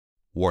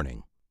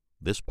Warning: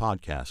 this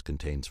podcast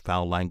contains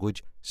foul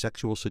language,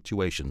 sexual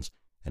situations,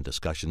 and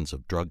discussions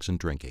of drugs and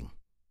drinking.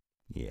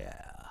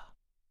 Yeah.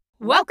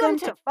 Welcome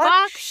to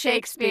Fuck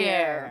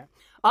Shakespeare!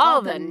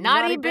 All the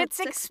naughty bits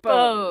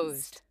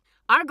exposed.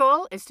 Our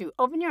goal is to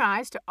open your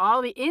eyes to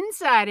all the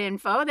inside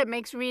info that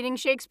makes reading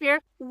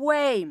Shakespeare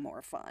way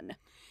more fun.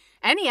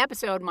 Any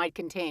episode might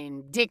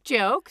contain dick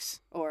jokes,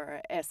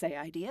 Or essay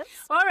ideas.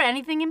 or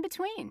anything in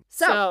between.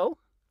 So,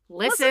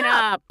 listen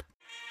up.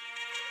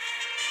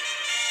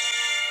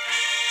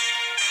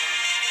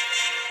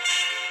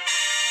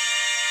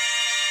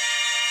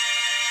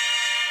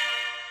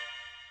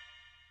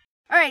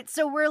 All right,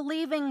 so we're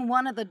leaving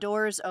one of the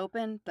doors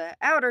open. The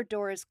outer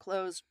door is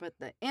closed, but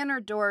the inner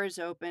door is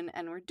open,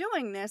 and we're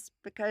doing this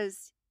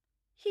because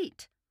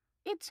heat.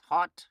 It's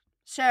hot.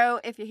 So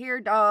if you hear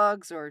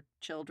dogs or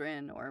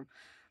children or,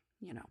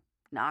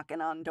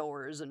 knocking on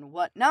doors and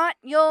whatnot,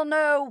 you'll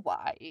know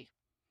why.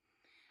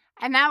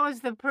 And that was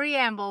the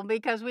preamble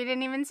because we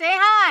didn't even say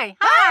hi.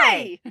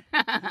 Hi!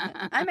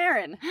 Hi! I'm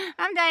Erin.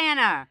 I'm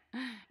Diana.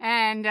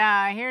 And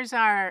here's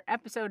our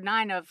episode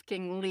 9 of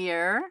King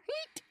Lear.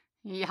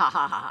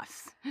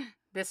 Yes.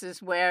 This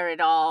is where it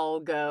all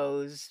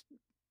goes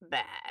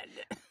bad.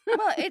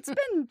 Well, it's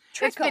been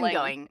trickling. It's been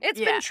going.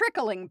 It's been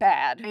trickling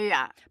bad.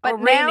 Yeah. But or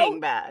now, raining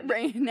bad.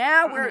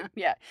 Now we're,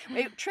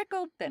 it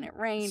trickled, then it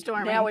rained.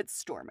 Storming. Now it's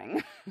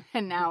storming.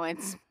 And now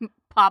it's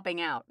popping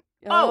out.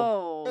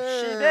 Oh,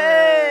 shit.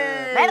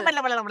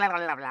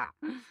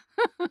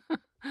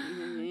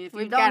 If you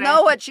We've don't gotta-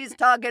 know what she's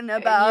talking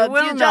about, You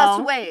will you know.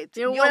 just wait.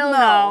 You You'll will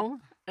know.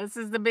 This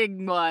is the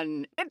big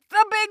one. It's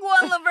the big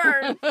one,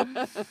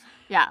 Laverne.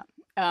 Yeah.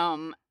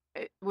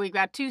 We've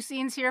got 2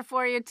 scenes here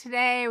for you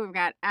today. We've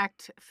got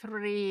Act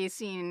 3,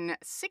 Scene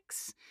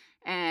 6,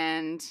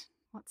 and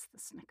what's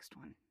this next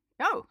one?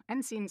 Oh,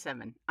 and Scene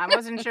 7. I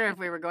wasn't sure if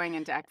we were going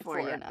into Act 4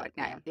 4 or yet, not, but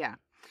yeah.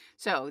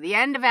 So, the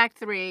end of Act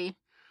 3,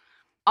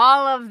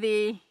 all of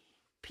the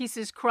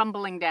pieces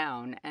crumbling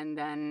down, and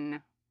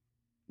then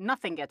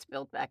nothing gets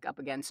built back up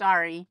again.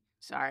 Sorry.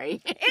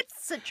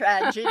 It's a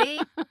tragedy.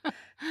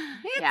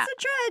 It's a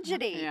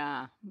tragedy.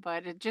 Yeah,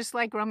 but just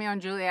like Romeo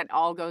and Juliet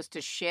all goes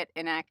to shit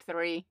in Act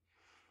 3,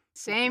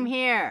 same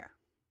here.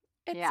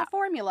 It's Yeah. a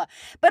formula.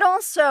 But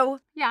also,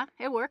 Yeah,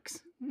 it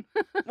works.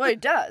 well, it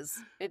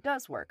does. It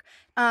does work.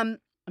 I'm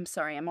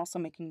sorry, I'm also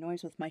making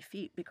noise with my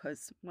feet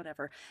because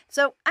whatever.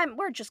 So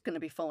we're just going to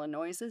be full of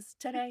noises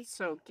today. It's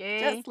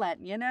okay. Just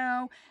letting you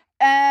know.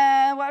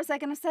 What was I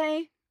going to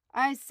say?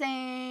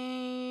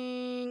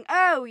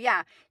 Oh,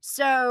 yeah.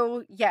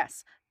 So,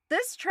 yes,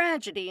 this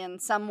tragedy in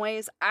some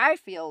ways, I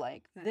feel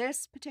like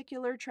this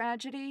particular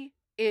tragedy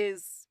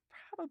is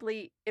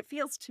probably, it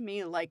feels to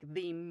me like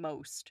the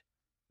most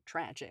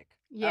tragic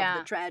of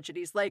the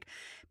tragedies. Like,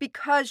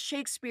 because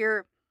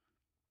Shakespeare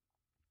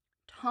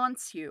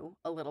taunts you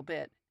a little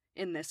bit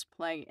in this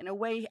play in a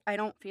way I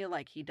don't feel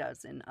like he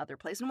does in other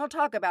plays. And we'll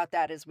talk about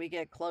that as we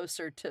get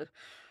closer to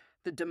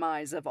the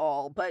demise of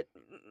all. But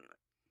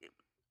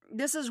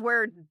this is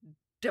where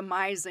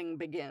demising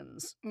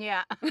begins.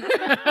 Yeah.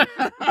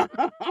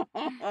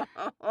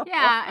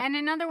 Yeah, and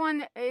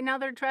in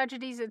other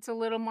tragedies, it's a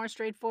little more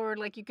straightforward.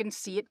 Like, you can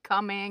see it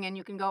coming and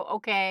you can go,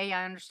 okay,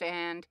 I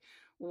understand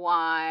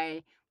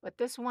why. But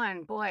this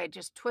one, boy, it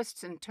just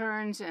twists and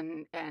turns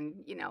and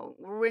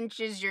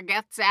wrenches your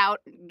guts out.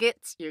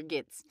 Your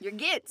gits out.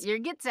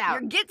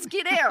 Your gits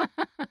get out.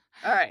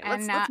 All right,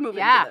 let's move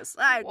into this.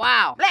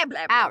 Wow. Blah, blah,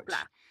 blah, Ouch. blah.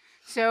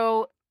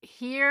 So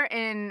here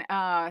in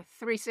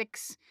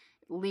 3-6,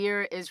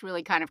 Lear is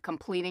really kind of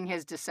completing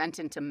his descent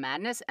into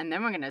madness, and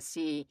then we're going to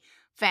see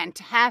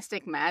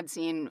fantastic mad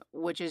scene,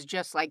 which is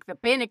just like the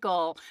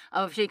pinnacle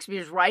of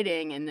Shakespeare's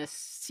writing in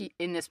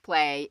this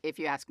play, if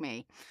you ask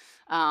me.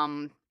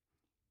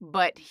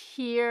 But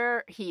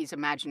here he's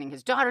imagining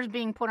his daughters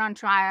being put on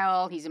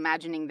trial. He's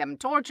imagining them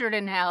tortured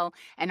in hell.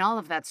 And all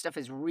of that stuff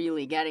is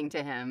really getting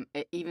to him,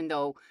 even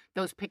though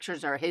those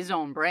pictures are his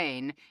own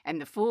brain.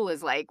 And the fool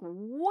is like,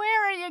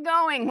 where are you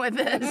going with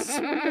this?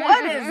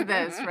 What is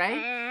this,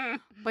 right?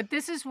 But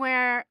this is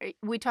where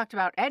we talked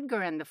about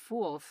Edgar and the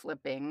fool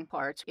flipping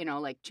parts,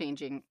 like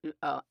changing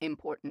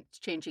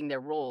changing their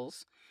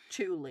roles.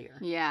 To Lear.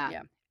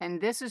 Yeah. And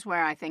this is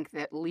where I think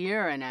that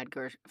Lear and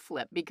Edgar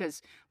flip,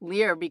 because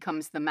Lear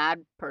becomes the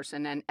mad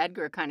person and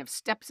Edgar kind of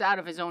steps out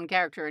of his own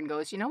character and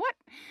goes, you know what?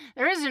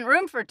 There isn't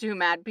room for 2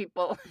 mad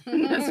people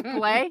in this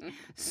play,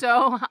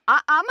 so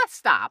I'm a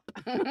stop.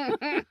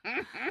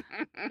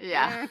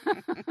 Yeah.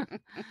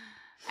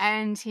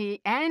 And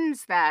he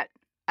ends that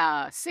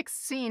 6th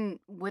scene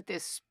with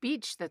this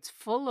speech that's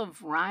full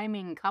of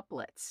rhyming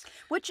couplets.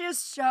 Which is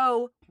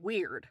so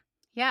weird.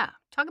 Yeah.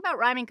 Talk about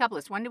rhyming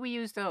couplets. When do we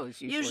use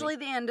those Usually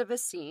the end of a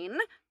scene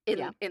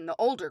in the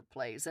older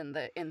plays, in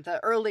the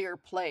earlier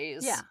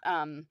plays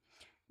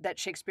that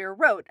Shakespeare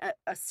wrote.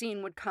 A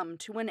scene would come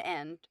to an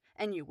end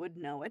and you would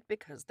know it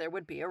because there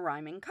would be a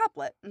rhyming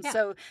couplet. And Yeah.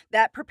 so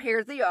that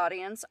prepared the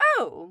audience.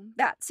 Oh,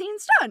 that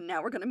scene's done.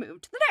 Now we're going to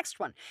move to the next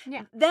one.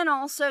 Yeah. Then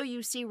also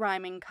you see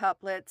rhyming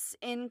couplets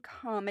in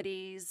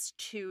comedies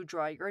to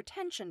draw your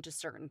attention to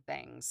certain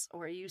things,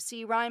 or you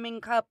see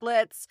rhyming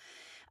couplets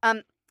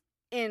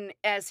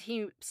as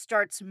he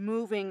starts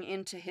moving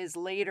into his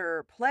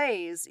later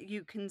plays.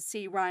 You can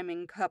see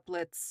rhyming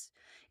couplets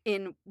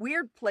in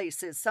weird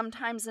places,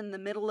 sometimes in the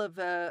middle of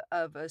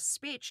a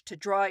speech to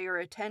draw your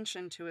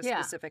attention to a Yeah.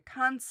 specific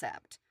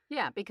concept.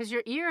 Yeah, because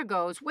your ear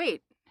goes,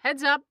 wait,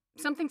 heads up,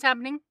 something's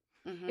happening.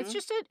 Mhm. It's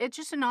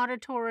just an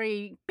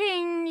auditory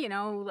bing,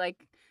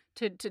 like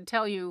to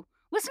tell you,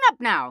 listen up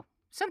now.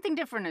 Something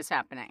different is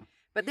happening.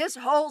 But this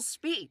whole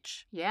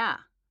speech, Yeah.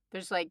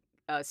 There's like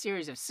a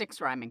series of 6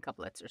 rhyming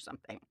couplets or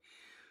something.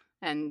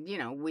 And,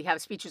 we have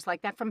speeches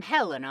like that from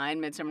Helena in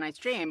Midsummer Night's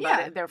Dream, but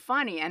Yeah. they're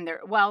funny and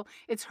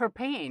it's her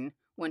pain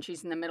when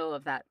she's in the middle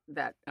of that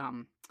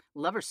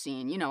lover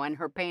scene, and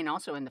her pain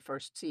also in the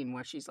first scene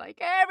where she's like,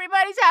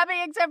 everybody's happy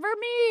except for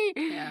me.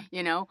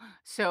 Yeah.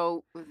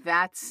 So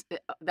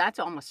that's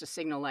almost a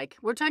signal like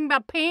we're talking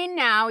about pain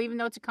now, even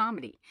though it's a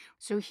comedy.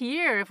 So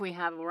here, if we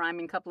have a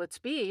rhyming couplet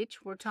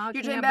speech, we're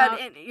talking you're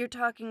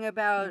talking I'm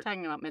about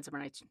talking about Midsummer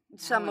Night's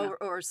summer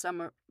or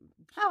summer.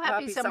 How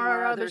happy summer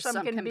or other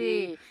some can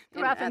be.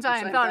 Through Athens I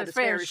am thought as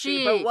fair as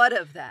she. But what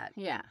of that?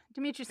 Yeah.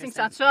 Demetrius thinks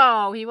that- not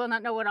so. He will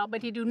not know it all,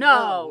 but he do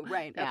know.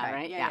 Right. Yeah, Okay.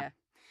 right?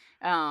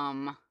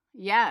 Yeah.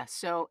 Yeah,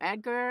 so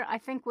Edgar, I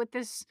think with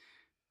this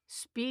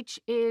speech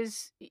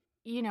is,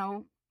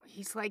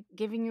 he's like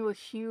giving you a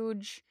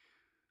huge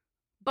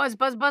buzz,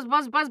 buzz, buzz,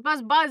 buzz, buzz,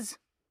 buzz, buzz.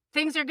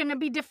 Things are going to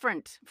be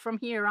different from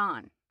here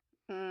on.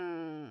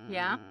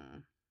 Yeah?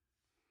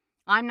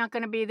 I'm not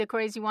going to be the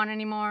crazy one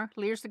anymore.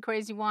 Lear's the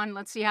crazy one.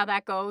 Let's see how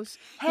that goes.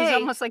 He's Hey.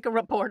 almost like a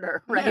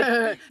reporter,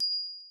 right?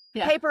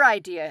 Yeah. Paper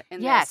idea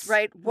in Yes, this,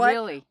 right?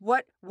 really.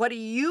 What do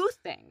you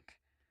think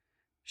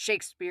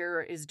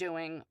Shakespeare is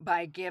doing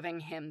by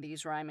giving him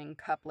these rhyming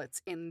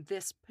couplets in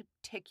this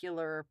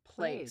particular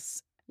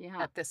place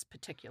Yeah. at this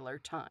particular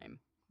time?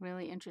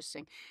 Really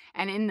interesting.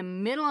 And in the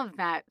middle of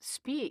that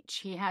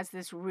speech, he has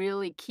this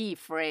really key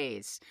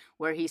phrase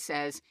where he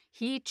says,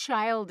 he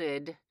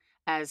childed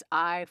as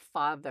I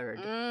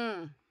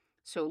fathered.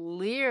 So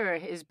Lear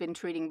has been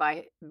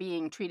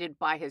being treated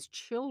by his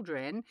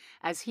children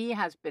as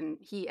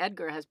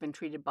Edgar has been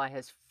treated by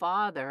his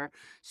father.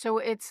 So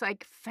it's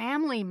like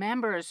family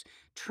members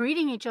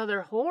treating each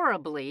other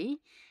horribly.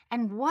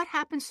 And what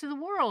happens to the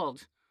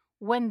world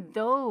when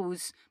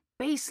those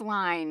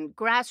baseline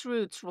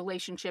grassroots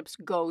relationships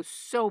go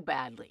so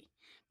badly,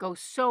 go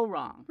so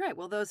wrong? Right.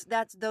 Well, those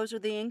are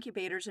the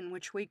incubators in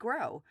which we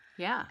grow.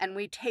 Yeah. And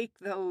we take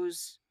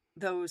those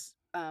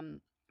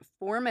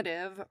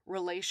formative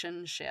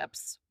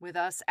relationships with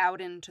us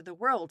out into the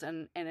world,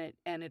 and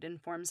it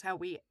informs how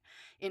we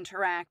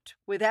interact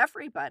with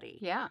everybody.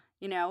 Yeah.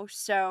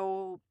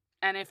 So,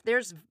 and if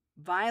there's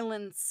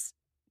violence,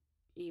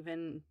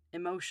 even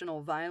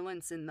emotional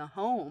violence in the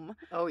home,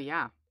 Oh,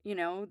 yeah. it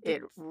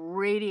It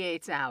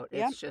radiates out.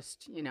 Yeah. It's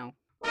just,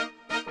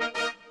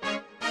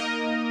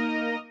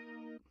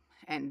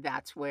 and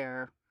that's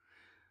where,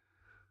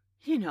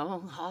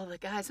 all the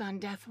guys on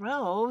death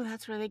row,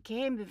 that's where they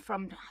came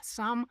from,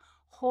 some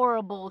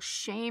horrible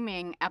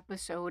shaming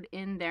episode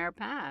in their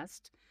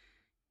past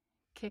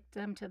kicked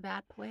them to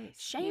that place.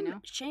 Shame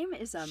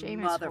is a Shame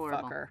is horrible.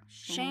 motherfucker.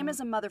 Shame is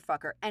a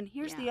motherfucker. And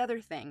here's the Yeah.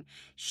 other thing.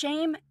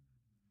 Shame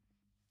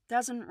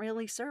doesn't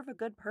really serve a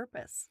good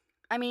purpose.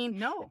 I mean,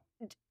 No.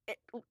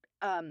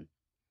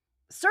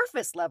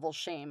 surface level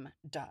shame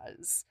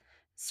does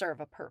serve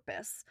a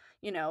purpose.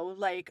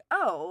 Like,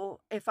 oh,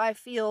 if I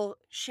feel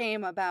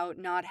shame about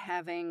not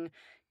having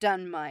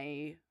done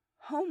my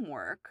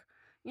homework,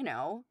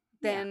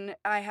 then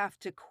I have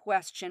to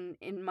question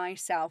in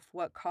myself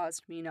what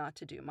caused me not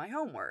to do my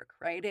homework,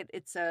 right?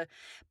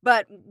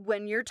 But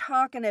when you're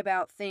talking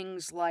about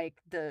things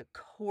like the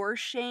core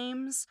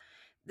shames,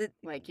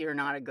 Like you're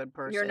not a good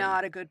person. you're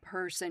not a good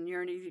person.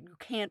 You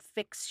can't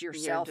fix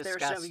yourself. You're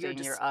disgusting.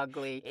 You're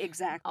ugly.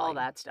 Exactly. All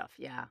that stuff.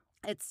 Yeah.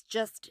 It's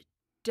just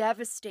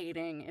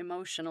devastating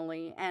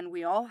emotionally, and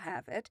we all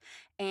have it,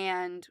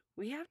 and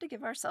we have to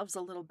give ourselves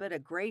a little bit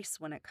of grace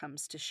when it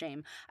comes to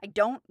shame. I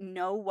don't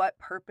know what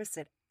purpose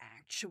it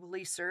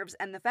actually serves,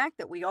 and the fact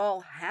that we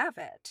all have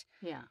it.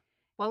 Yeah.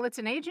 Well, it's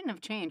an agent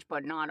of change,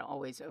 but not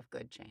always of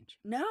good change.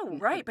 No,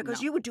 right,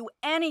 because no. you would do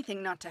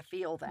anything not to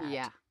feel that.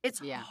 Yeah.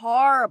 It's Yeah.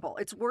 horrible.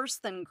 It's worse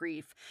than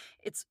grief.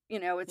 It's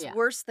Yeah.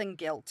 worse than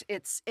guilt.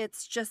 It's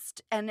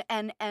just and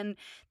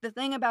the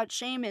thing about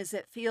shame is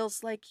it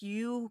feels like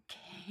you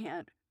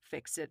can't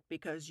fix it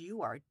because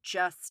you are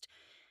just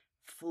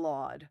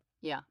flawed.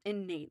 Yeah.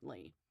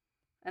 Innately.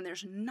 And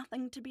there's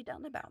nothing to be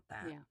done about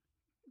that. Yeah.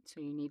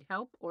 So you need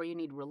help or you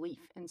need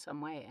relief in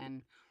some way,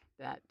 and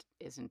that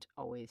isn't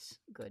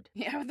always good.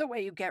 Yeah, the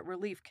way you get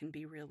relief can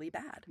be really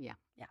bad. Yeah.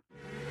 Yeah.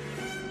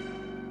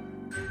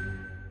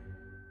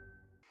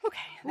 Okay,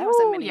 that was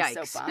a Ooh, mini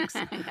yikes. soapbox.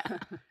 Yeah.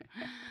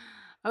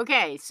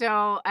 Okay,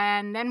 so,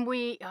 and then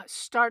we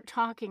start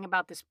talking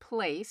about this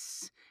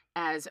place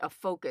as a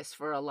focus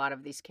for a lot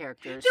of these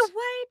characters. The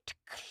White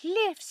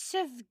Cliffs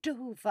of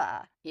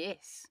Dover.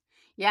 Yes.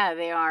 Yeah,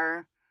 they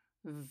are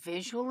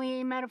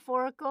visually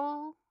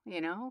metaphorical,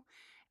 you know.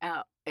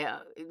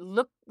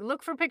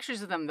 Look for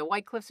pictures of them. The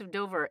White Cliffs of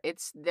Dover.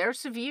 They're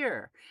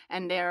severe,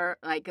 and they're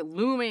like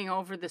looming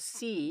over the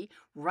sea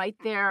right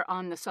there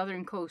on the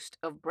southern coast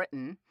of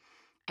Britain.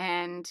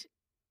 And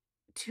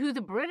to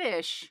the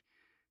British,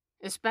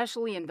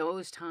 especially in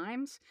those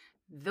times,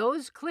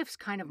 those cliffs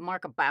kind of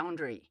mark a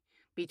boundary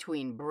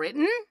between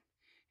Britain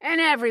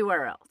and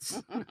everywhere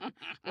else.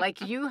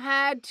 Like, you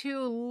had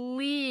to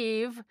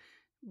leave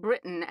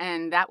Britain,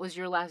 and that was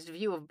your last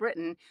view of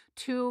Britain,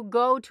 to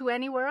go to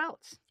anywhere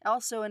else.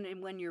 Also,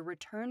 and when you're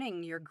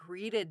returning, you're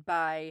greeted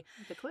by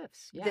The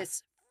cliffs, yeah.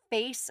 this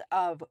face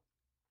of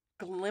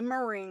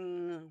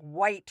glimmering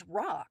white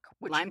rock,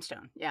 which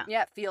Limestone, yeah.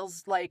 it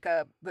feels like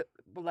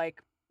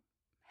like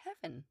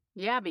heaven.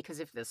 Yeah, because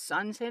if the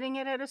sun's hitting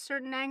it at a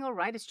certain angle,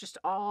 right, it's just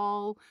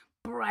all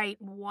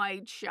bright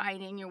white,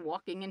 shining. You're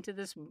walking into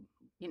this,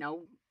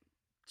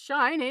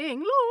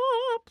 shining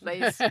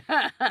place,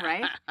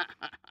 right?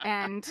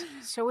 And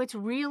so it's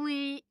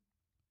really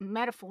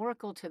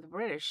metaphorical to the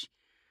British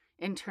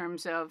in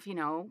terms of,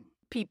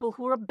 people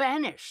who are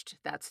banished.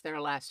 That's their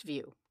last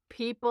view.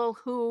 People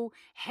who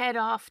head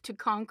off to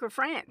conquer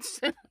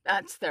France.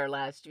 That's their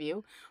last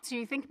view. So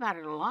you think about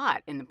it a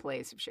lot in the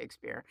plays of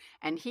Shakespeare.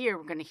 And here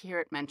we're going to hear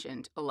it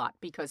mentioned a lot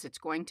because it's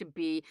going to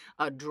be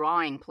a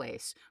drawing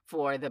place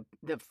for the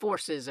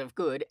forces of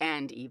good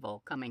and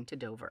evil coming to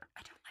Dover.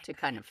 I don't like to that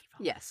kind of,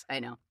 evil. yes, I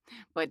know.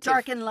 But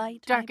Dark and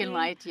light. Dark maybe? and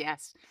light,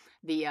 yes.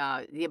 The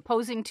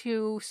opposing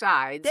two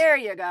sides There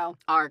you go.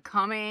 are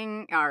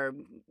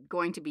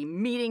going to be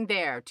meeting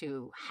there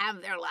to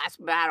have their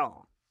last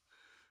battle.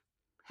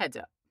 Heads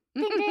up.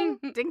 Ding,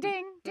 ding, ding,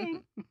 ding,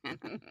 ding.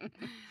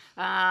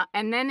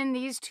 And then in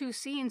these two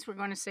scenes, we're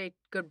going to say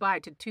goodbye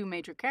to two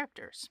major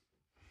characters.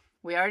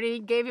 We already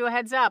gave you a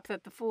heads up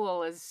that the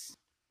fool is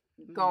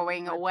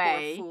going That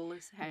away. Poor fool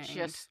is hanged.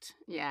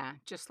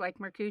 Just like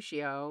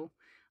Mercutio,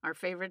 our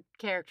favorite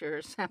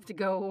characters have to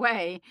go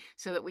away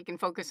so that we can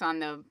focus on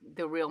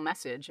the real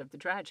message of the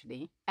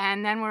tragedy.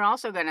 And then we're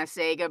also going to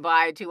say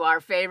goodbye to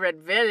our favorite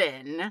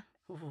villain,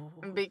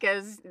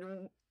 because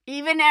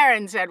even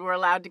Aaron said we're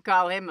allowed to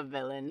call him a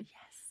villain.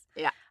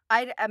 Yes.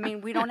 Yeah. I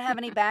mean, we don't have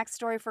any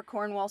backstory for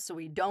Cornwall, so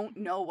we don't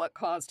know what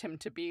caused him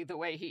to be the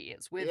way he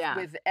is. With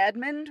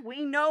Edmund,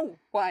 we know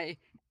why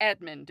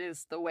Edmund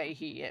is the way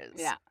he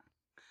is. Yeah.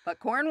 But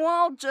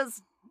Cornwall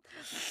just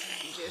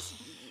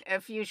a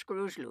few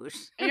screws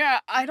loose. Yeah,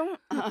 I don't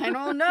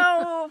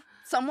know.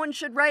 Someone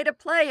should write a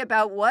play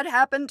about what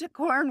happened to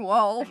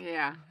Cornwall.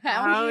 Yeah.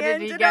 How he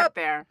did he ended get up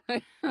there?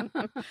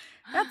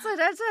 That's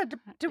it.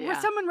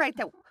 Yeah. Someone write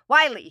that.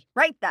 Wiley,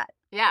 write that.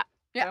 Yeah.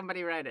 Yeah.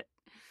 Somebody write it.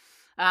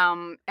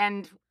 And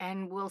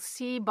we'll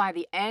see by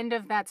the end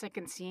of that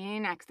second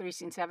scene, Act 3,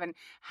 Scene 7,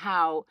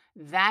 how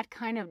that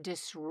kind of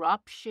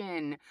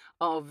disruption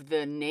of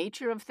the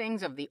nature of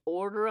things, of the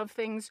order of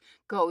things,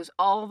 goes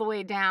all the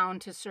way down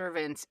to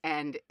servants,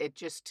 and it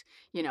just,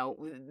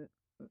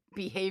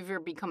 behavior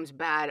becomes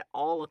bad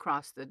all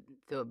across the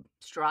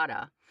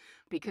strata,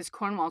 because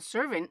Cornwall's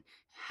servant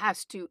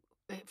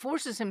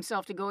forces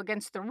himself to go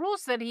against the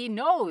rules that he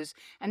knows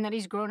and that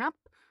he's grown up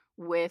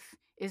with,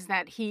 is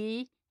that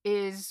he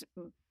is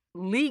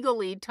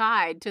legally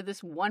tied to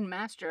this one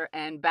master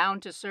and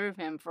bound to serve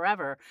him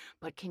forever.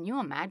 But can you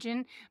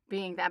imagine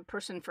being that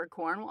person for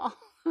Cornwall?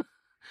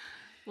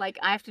 Like,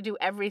 I have to do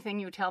everything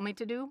you tell me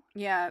to do?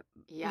 Yeah.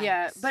 Yikes.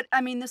 Yeah. But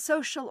I mean, the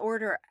social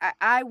order,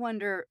 I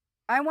wonder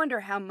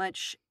how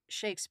much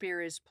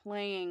Shakespeare is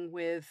playing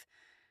with.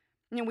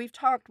 We've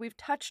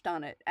touched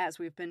on it as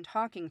we've been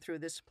talking through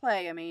this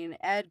play. I mean,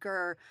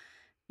 Edgar,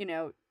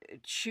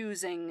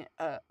 choosing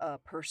a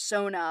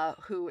persona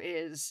who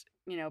is,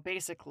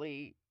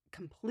 basically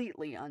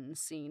completely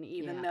unseen,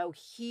 even though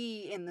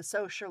he in the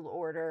social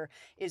order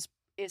is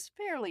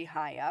fairly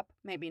high up,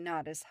 maybe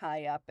not as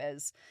high up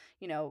as,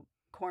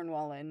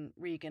 Cornwall and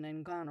Regan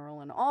and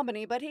Goneril and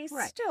Albany, but he's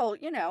still,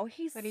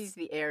 But he's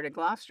the heir to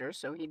Gloucester,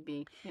 so he'd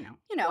be,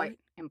 quite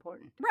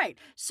important. Right.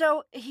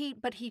 So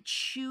he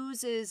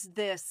chooses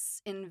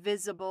this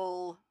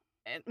invisible,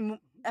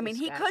 I mean,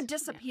 he could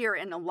disappear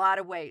in a lot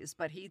of ways,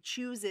 but he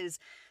chooses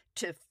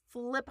to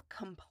flip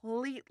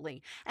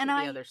completely. And to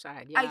the other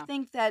side, yeah. I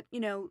think that,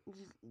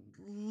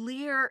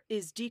 Lear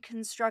is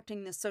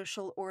deconstructing the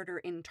social order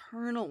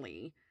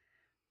internally,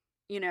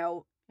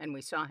 And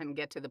we saw him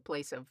get to the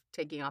place of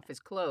taking off his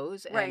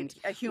clothes right. and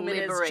A human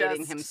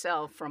liberating is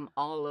himself from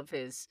all of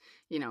his,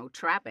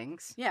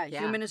 trappings. Yeah,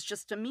 human is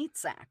just a meat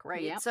sack,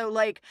 right? Yep. So,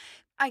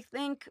 I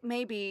think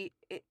maybe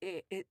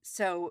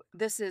so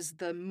this is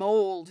the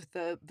mold,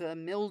 the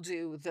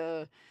mildew,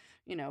 the,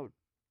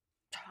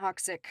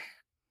 toxic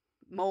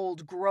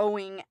mold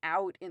growing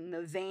out in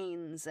the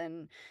veins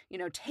and,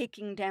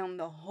 taking down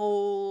the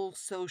whole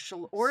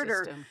social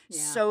order System,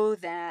 yeah. so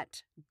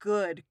that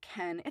good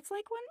can, it's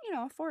like when,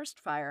 a forest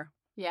fire.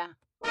 Yeah.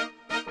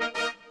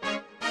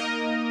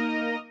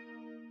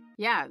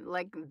 Yeah,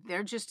 like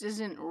there just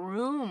isn't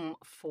room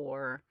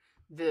for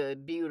the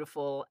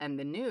beautiful and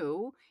the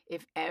new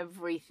if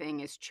everything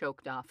is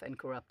choked off and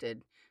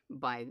corrupted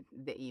by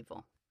the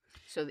evil.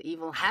 So the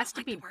evil has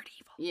to be the word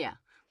evil. Yeah,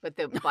 but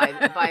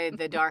by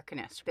the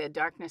darkness. The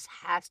darkness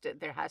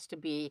there has to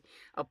be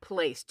a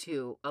place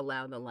to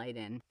allow the light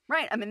in.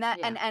 Right. I mean that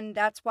Yeah. and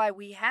that's why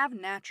we have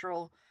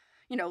natural,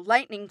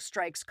 lightning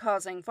strikes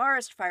causing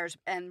forest fires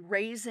and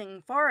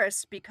raising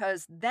forests,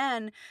 because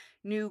then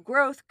new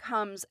growth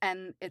comes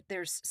and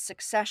there's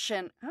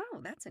succession. Oh,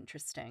 that's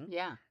interesting.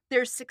 Yeah.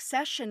 There's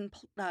succession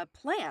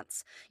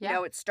plants.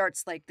 Yeah. It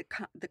starts like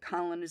the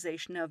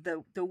colonization of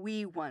the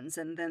wee ones,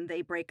 and then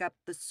they break up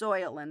the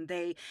soil, and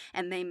they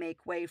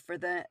make way for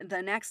the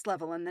next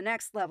level and the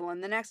next level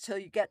and the next, till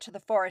you get to the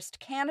forest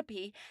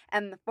canopy,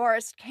 and the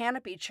forest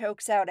canopy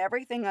chokes out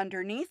everything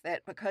underneath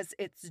it because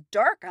it's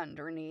dark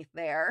underneath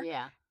there.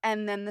 Yeah.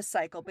 And then the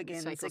cycle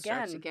begins Cycle again.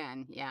 starts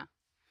again. Yeah.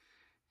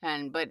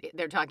 But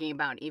they're talking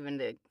about even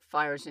the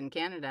fires in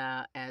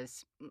Canada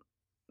as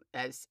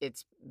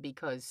it's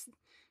because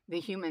the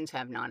humans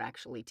have not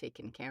actually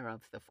taken care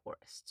of the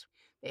forests.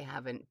 They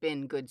haven't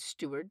been good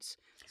stewards.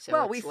 So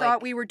Well, we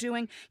thought we were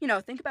doing,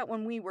 think about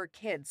when we were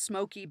kids,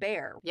 Smokey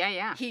Bear.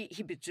 Yeah. He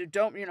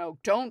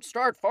don't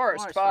start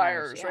forest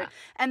fires, yeah. right?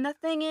 And the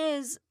thing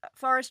is,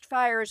 forest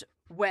fires,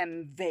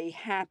 when they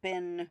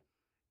happen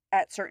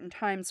at certain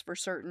times for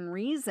certain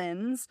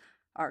reasons,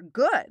 are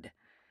good.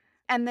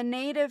 And the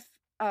native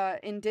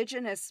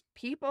indigenous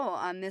people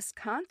on this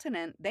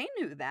continent, they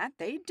knew that.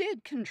 They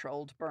did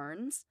controlled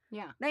burns.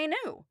 Yeah. They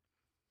knew.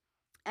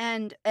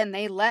 And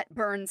they let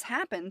burns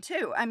happen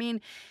too. I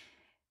mean,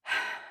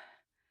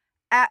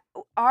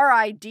 our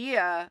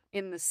idea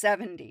in the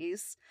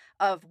 70s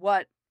of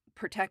what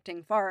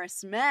protecting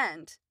forests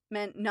meant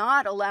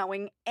not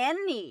allowing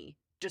any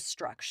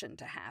destruction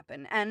to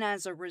happen. And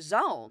as a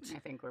result, I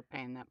think we're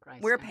paying that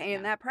price. We're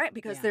paying that price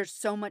because Yeah. there's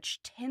so much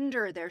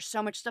tinder, there's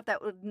so much stuff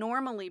that would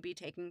normally be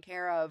taken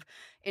care of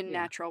in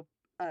natural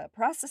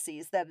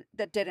processes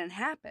that didn't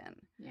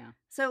happen. Yeah.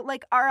 So,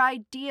 like, our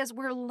ideas,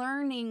 we're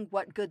learning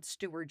what good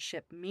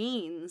stewardship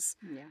means.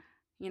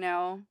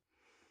 Yeah.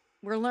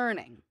 We're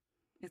learning.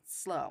 It's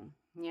slow.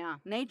 Yeah.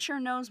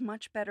 Nature knows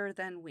much better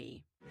than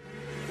we.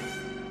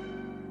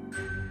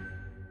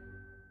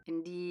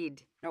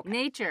 Indeed. Okay.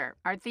 Nature,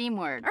 our theme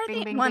word. Our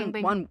Bing, theme, bing,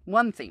 bing, bing.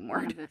 one theme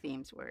One word. of the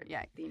themes word.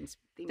 Yeah. Themes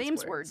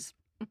words.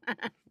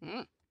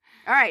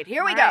 All right,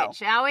 here we go. All right,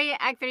 shall we?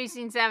 Act 3,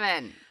 Scene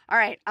 7. All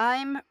right,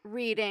 I'm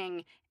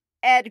reading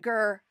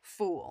Edgar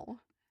Fool,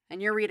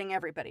 and you're reading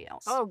everybody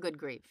else. Oh, good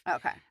grief.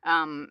 Okay.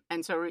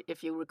 And so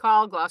if you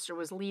recall, Gloucester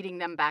was leading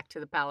them back to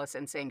the palace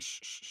and saying, shh,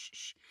 shh, shh,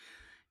 shh.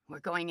 We're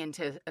going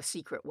into a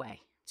secret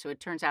way. So it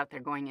turns out they're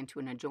going into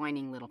an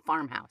adjoining little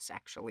farmhouse,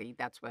 actually.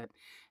 That's what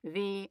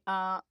the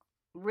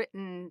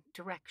written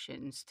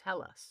directions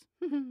tell us.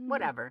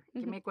 Whatever.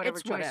 You can make whatever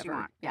It's choice whatever. you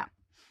want. Yeah.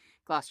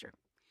 Gloucester.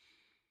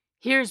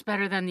 Here's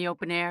better than the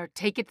open air.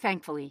 Take it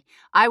thankfully.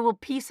 I will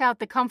piece out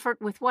the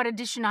comfort with what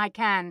addition I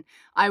can.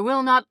 I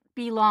will not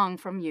be long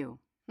from you.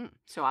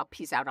 So I'll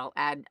piece out. I'll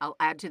add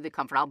to the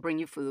comfort. I'll bring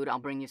you food. I'll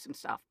bring you some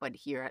stuff. But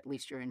here, at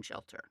least you're in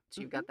shelter.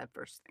 So you've got that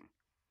first thing.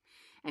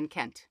 And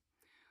Kent.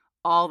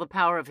 All the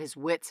power of his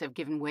wits have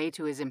given way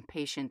to his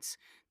impatience.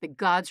 The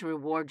gods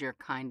reward your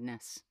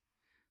kindness.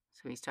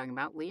 So he's talking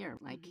about Lear.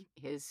 Like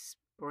his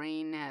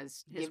brain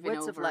has His given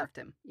wits over. have left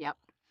him. Yep.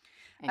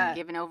 And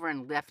given over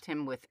and left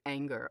him with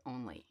anger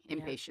only.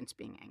 Impatience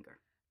being anger.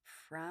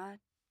 Frateretto?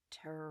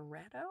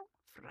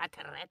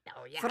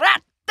 Frateretto, yeah.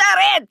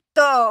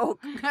 Frateretto!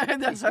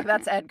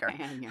 That's Edgar.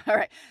 Yeah. All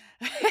right.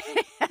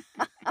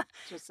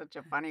 It's just such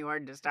a funny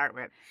word to start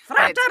with.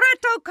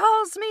 Frateretto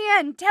calls me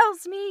and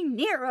tells me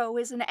Nero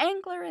is an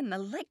angler in the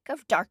lake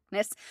of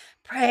darkness.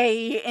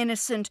 Pray,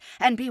 innocent,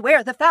 and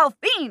beware the foul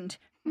fiend.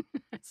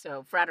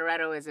 So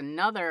Frateretto is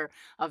another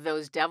of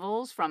those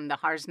devils from the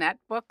Harsnet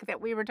book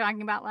that we were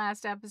talking about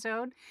last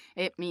episode.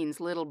 It means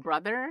little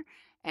brother.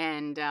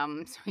 And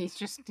so he's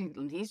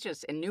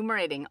just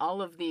enumerating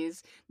all of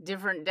these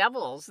different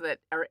devils that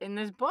are in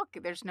this book.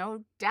 There's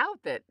no doubt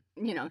that,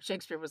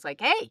 Shakespeare was like,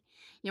 hey,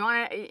 you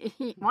want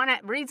to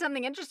read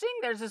something interesting?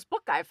 There's this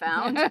book I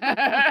found.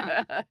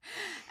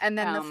 And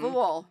then the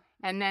fool.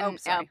 And then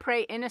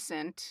pray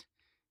innocent.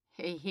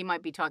 He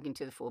might be talking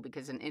to the fool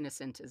because an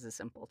innocent is a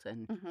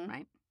simpleton,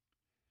 right?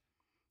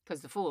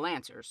 Because the fool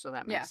answers, so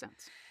that makes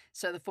sense.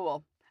 So the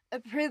fool.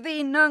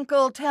 Prithee,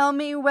 nuncle, tell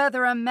me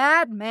whether a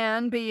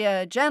madman be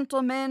a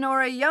gentleman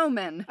or a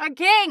yeoman. A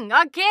king!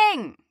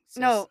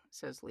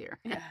 Says Lear.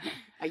 Yeah.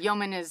 A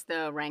yeoman is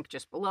the rank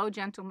just below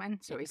gentleman.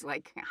 So he's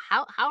like,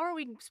 how are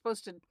we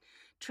supposed to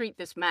treat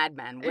this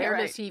madman? Where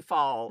does he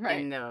fall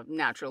in the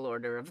natural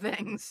order of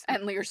things?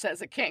 And Lear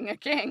says, a king.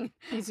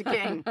 He's a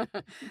king.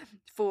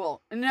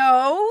 Fool.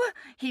 No,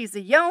 he's a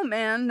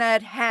yeoman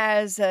that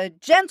has a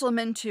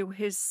gentleman to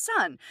his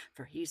son,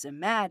 for he's a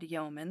mad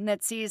yeoman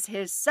that sees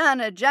his son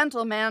a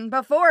gentleman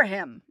before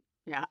him.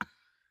 Yeah.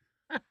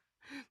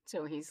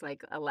 So he's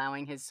like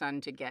allowing his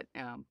son to get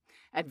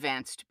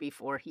advanced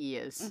before he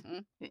is.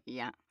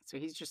 Yeah. So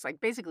he's just like,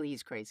 basically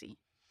he's crazy.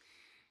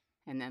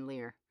 And then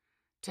Lear.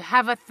 to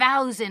have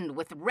 1,000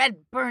 with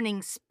red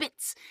burning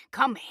spits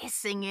come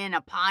hissing in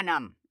upon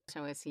him.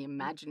 So is he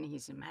imagining?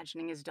 He's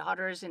imagining his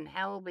daughters in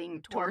hell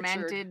being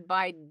tormented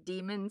by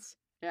demons.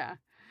 Yeah.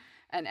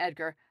 And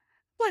Edgar,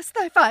 bless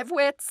thy 5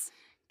 wits.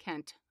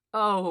 Kent,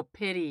 oh,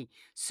 pity.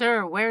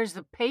 Sir, where's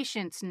the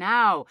patience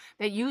now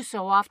that you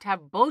so oft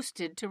have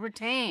boasted to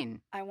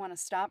retain? I want to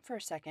stop for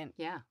a second.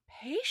 Yeah.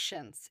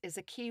 Patience is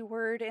a key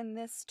word in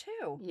this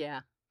too.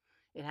 Yeah,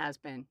 it has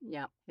been.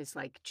 Yeah. It's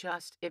like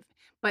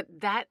but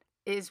that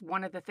is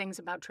one of the things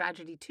about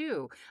tragedy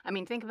too. I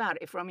mean, think about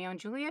it. If Romeo and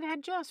Juliet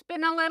had just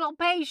been a little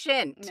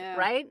patient,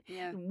 right?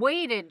 Yeah.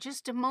 Waited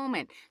just a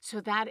moment. So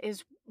that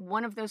is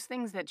one of those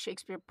things that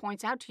Shakespeare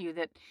points out to you,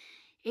 that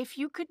if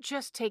you could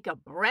just take a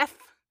breath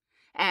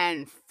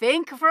and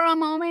think for a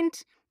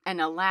moment and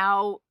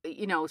allow,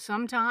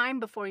 some time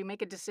before you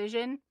make a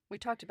decision. We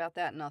talked about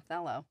that in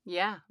Othello.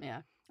 Yeah.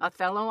 Yeah.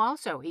 Othello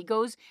also. He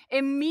goes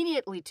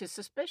immediately to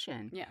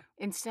suspicion. Yeah.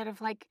 Instead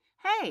of like,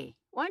 hey,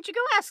 why don't you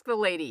go ask the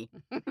lady?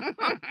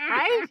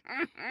 Right?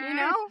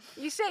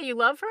 You say you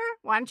love her.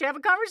 Why don't you have a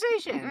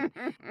conversation?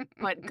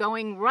 But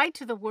going right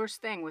to the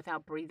worst thing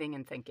without breathing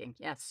and thinking.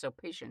 Yes, so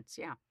patience,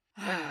 yeah.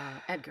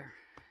 Edgar.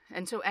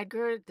 And so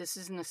Edgar, this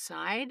is an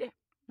aside.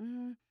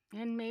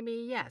 And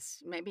maybe,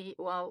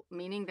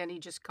 meaning that he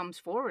just comes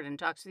forward and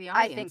talks to the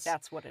audience. I think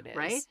that's what it is.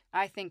 Right?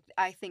 I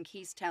think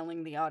he's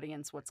telling the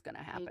audience what's going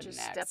to happen next. He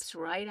just steps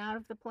right out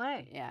of the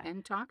play. Yeah.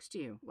 And talks to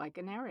you like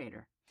a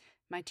narrator.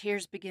 My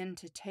tears begin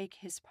to take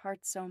his part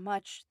so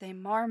much, they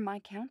mar my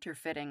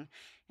counterfeiting.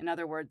 In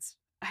other words,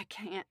 I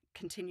can't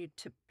continue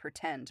to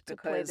pretend to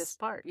play this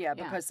part. Yeah,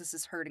 because this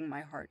is hurting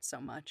my heart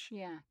so much.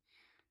 Yeah.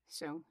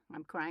 So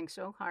I'm crying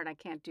so hard I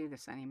can't do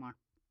this anymore.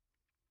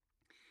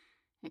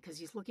 Because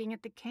he's looking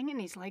at the king and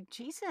he's like,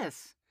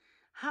 Jesus,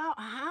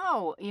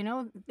 how?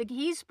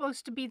 He's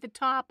supposed to be the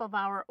top of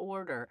our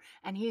order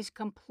and he's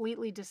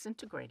completely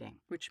disintegrating.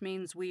 Which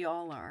means we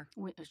all are.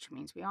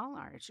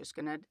 It's just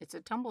it's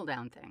a tumble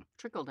down thing,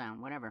 trickle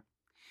down, whatever.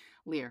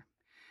 Lear.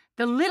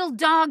 The little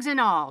dogs and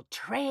all,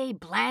 Tray,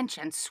 Blanche,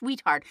 and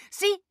Sweetheart.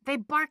 See, they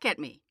bark at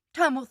me.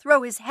 Tom will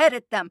throw his head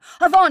at them.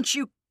 Avaunt,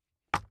 you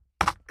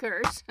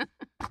curse.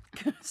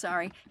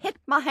 Sorry, hit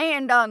my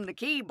hand on the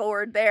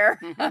keyboard there.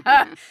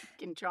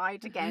 Can try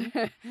it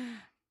again.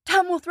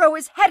 Tom will throw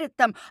his head at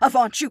them.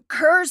 Avaunt, you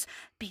curs!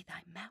 Be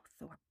thy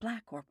mouth or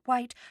black or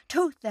white,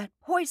 tooth that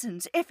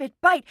poisons if it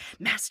bite,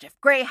 mastiff,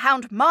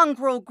 greyhound,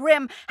 mongrel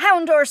grim,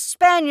 hound or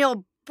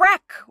spaniel,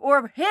 brack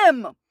or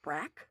him.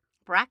 Brack?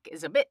 Brack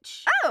is a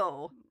bitch.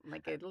 Oh!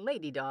 Like a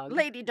lady dog.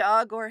 Lady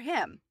dog or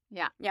him.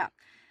 Yeah. Yeah.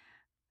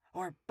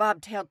 Or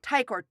bobtailed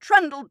tyke or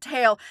trundled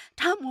tail,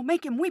 Tom will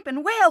make him weep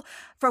and wail,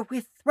 for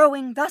with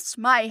throwing thus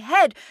my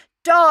head,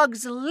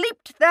 dogs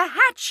leaped the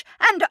hatch,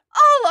 and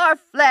all are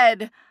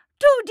fled.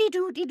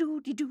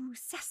 Do-de-do-de-do-de-do,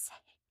 sesse.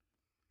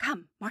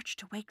 Come, march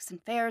to wakes and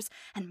fairs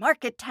and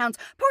market towns.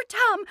 Poor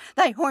Tom,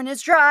 thy horn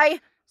is dry.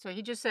 So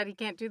he just said he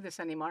can't do this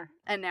anymore.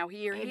 And now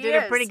he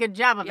did a pretty good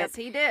job of it. Yes,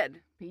 he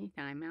did. Be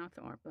thy mouth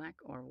or black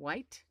or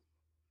white.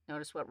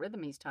 Notice what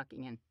rhythm he's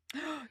talking in.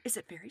 Is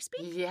it fairy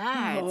speak?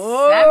 Yeah, it's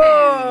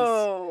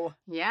sevens.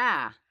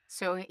 Yeah.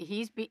 So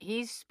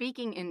he's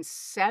speaking in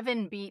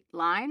 7-beat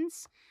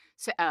lines,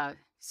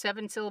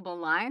 7-syllable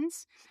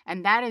lines,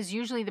 and that is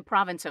usually the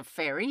province of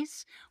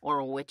fairies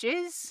or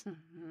witches.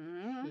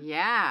 Mm-hmm.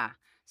 Yeah.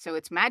 So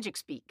it's magic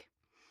speak.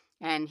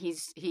 And he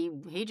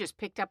just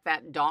picked up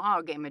that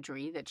dog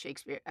imagery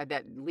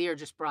that Lear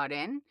just brought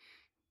in.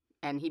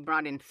 And he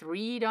brought in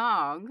 3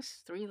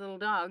 little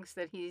dogs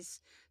that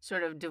he's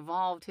sort of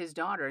devolved his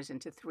daughters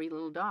into 3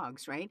 little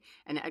dogs, right?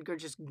 And Edgar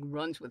just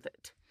runs with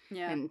it.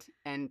 Yeah.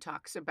 And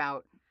talks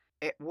about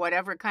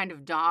whatever kind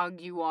of dog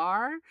you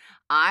are,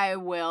 I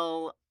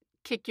will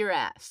kick your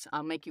ass.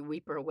 I'll make you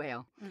weep or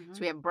wail. Mm-hmm.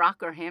 So we have Brock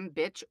or him,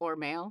 bitch or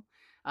male,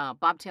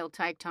 bobtail,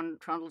 tyke,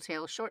 trundle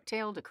tail, short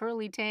tailed, a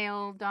curly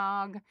tail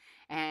dog,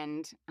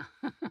 and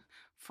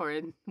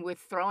with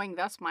throwing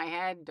thus my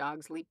head,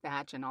 dogs leap the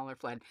hatch and all are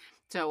fled.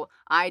 So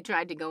I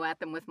tried to go at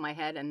them with my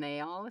head and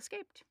they all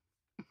escaped.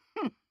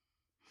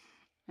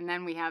 And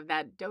then we have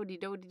that dodi,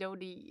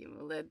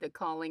 the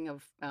calling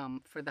of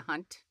for the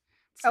hunt.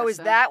 Oh, is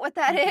that what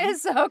that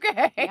is?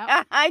 Okay.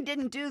 Yep. I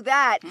didn't do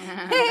that.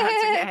 That's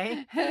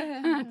okay.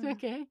 That's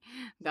okay.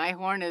 Thy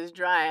horn is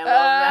dry. I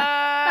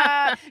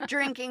love that.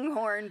 Drinking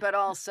horn, but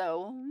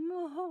also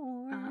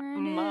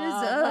horn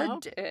is a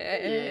dick.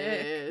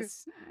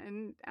 Yes.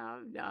 And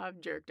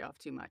I've jerked off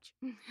too much.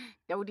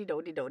 Dodi.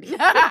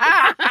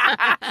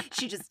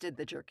 She just did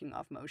the jerking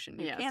off motion.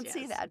 You can't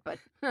see that, but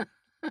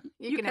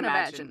you can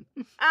imagine.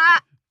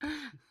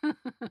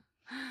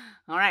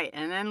 All right,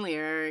 and then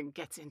Lear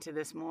gets into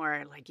this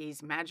more, like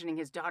he's imagining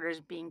his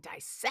daughters being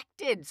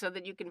dissected so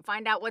that you can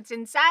find out what's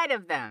inside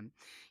of them.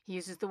 He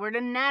uses the word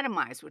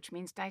anatomize, which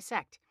means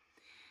dissect.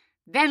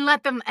 Then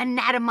let them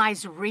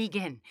anatomize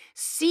Regan.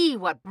 See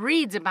what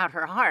breeds about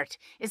her heart.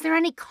 Is there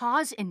any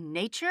cause in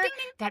nature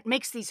that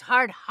makes these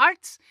hard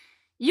hearts?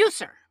 You,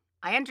 sir,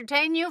 I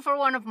entertain you for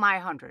one of my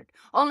 100.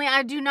 Only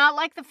I do not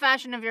like the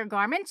fashion of your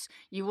garments.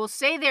 You will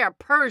say they are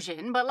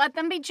Persian, but let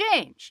them be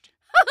changed.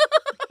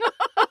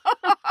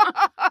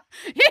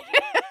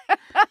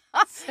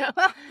 So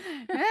Well,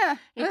 yeah.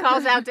 he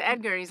calls out to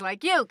Edgar. He's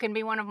like, "You can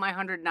be one of my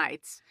 100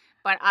 knights,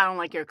 but I don't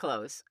like your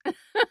clothes." You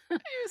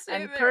say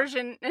And they're-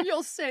 Persian,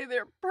 You'll say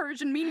they're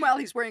Persian. Meanwhile,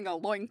 he's wearing a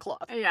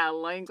loincloth. yeah,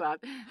 loincloth.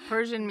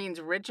 Persian means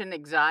rich and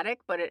exotic,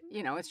 but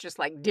it's just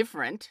like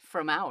different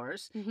from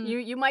ours.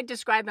 Mhm. You might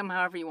describe them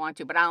however you want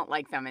to, but I don't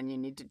like them, and you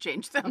need to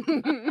change them.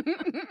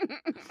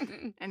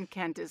 And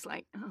Kent is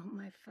like, "Oh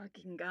my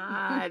fucking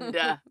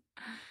god."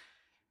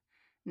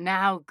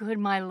 "Now, good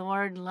my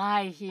lord,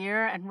 lie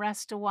here and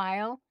rest a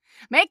while.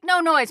 Make no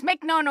noise,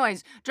 make no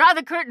noise. Draw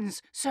the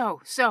curtains.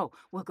 So.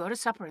 We'll go to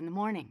supper in the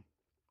morning."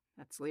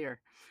 That's Lear.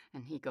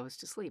 And he goes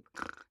to sleep.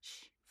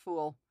 Shh.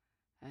 Fool.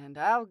 And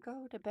I'll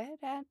go to bed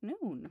at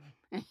noon.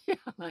 Yeah,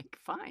 like,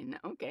 fine,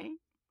 okay.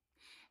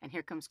 And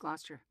here comes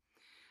Gloucester.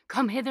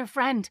 "Come hither,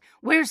 friend.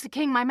 Where's the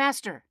king, my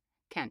master?"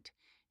 Kent.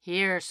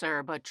 "Here,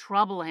 sir, but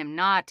trouble him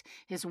not.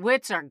 His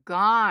wits are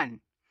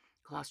gone."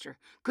 Gloucester.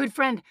 "Good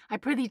friend, I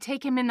prithee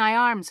take him in thy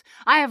arms.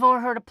 I have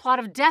overheard a plot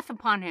of death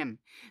upon him.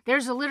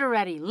 There's a litter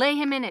ready, lay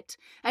him in it,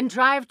 and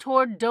drive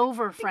toward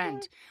Dover,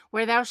 friend,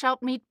 where thou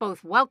shalt meet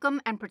both welcome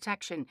and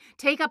protection.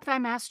 Take up thy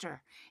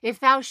master. If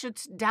thou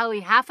shouldst dally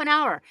half an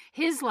hour,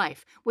 his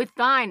life, with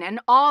thine and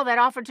all that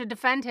offer to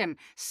defend him,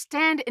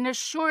 stand in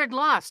assured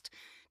lost.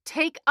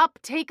 Take up,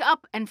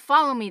 and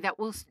follow me that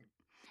will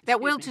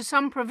Excuse me. to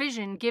some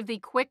provision give thee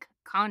quick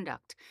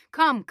conduct.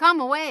 Come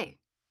away."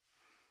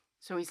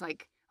 So he's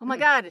like, "Oh my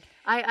God,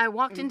 I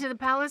walked into the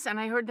palace and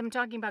I heard them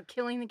talking about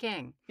killing the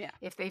king. Yeah.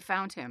 If they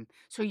found him.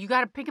 So you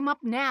got to pick him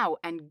up now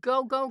and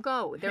go.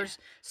 There's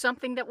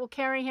something that will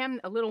carry him,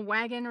 a little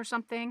wagon or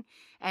something.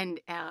 And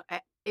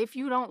if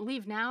you don't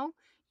leave now,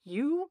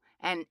 you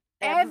and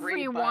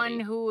everyone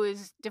Everybody. who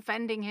is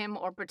defending him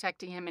or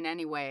protecting him in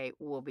any way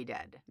will be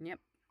dead. Yep.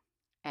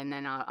 And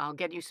then I'll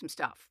get you some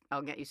stuff.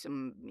 I'll get you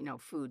some,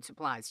 food,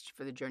 supplies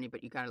for the journey,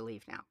 but you got to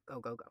leave now.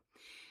 Go.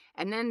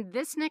 And then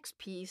this next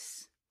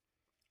piece,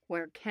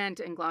 where Kent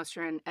and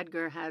Gloucester and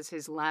Edgar has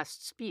his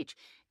last speech,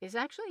 is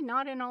actually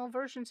not in all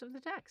versions of the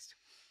text.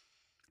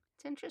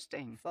 It's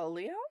interesting.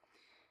 Folio?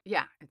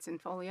 Yeah, it's in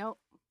folio,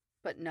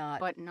 But not.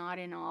 but not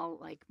in all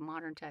like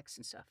modern texts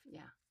and stuff.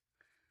 Yeah.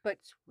 But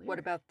It's what weird.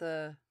 about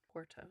the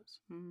quartos?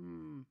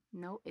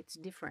 No, it's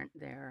different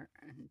there.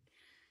 And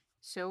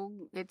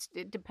so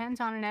it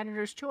depends on an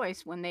editor's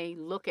choice when they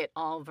look at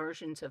all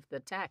versions of the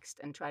text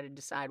and try to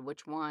decide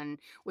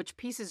which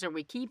pieces are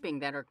we keeping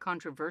that are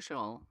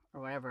controversial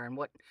or whatever, and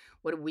what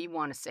do we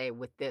want to say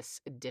with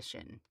this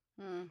edition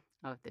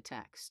of the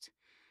text.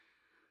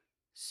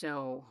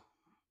 So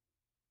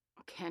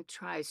Kent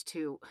tries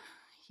to,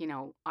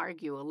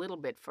 argue a little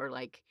bit for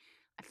like,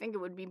 I think it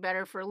would be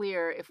better for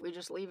Lear if we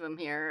just leave him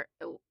here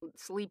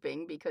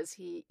sleeping, because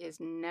he is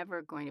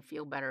never going to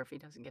feel better if he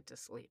doesn't get to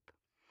sleep.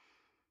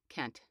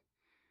 Kent.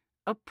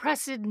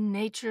 Oppressed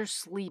nature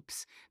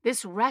sleeps.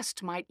 This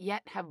rest might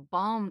yet have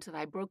balmed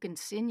thy broken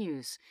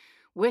sinews,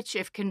 which,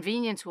 if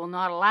convenience will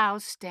not allow,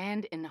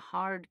 stand in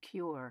hard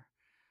cure.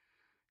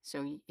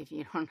 So if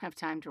you don't have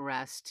time to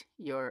rest,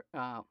 your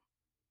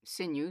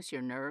sinews,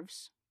 your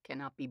nerves,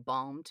 cannot be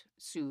balmed,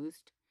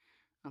 soothed.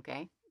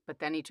 Okay? But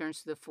then he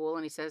turns to the fool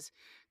and he says,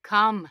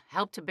 "Come,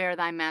 help to bear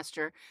thy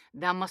master.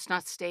 Thou must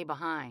not stay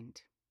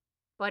behind."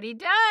 But he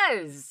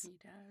does. He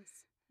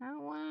does. Oh,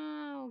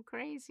 wow,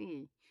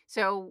 crazy.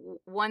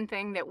 So one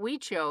thing that we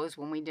chose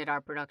when we did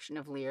our production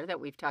of Lear that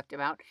we've talked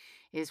about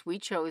is we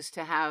chose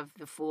to have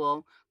the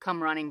fool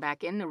come running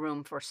back in the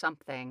room for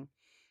something,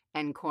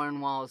 and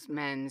Cornwall's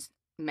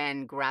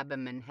men grab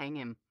him and hang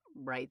him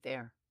right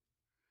there.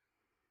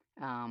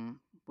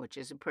 Which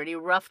is a pretty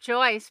rough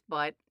choice,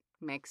 but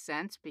makes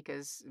sense,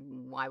 because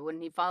why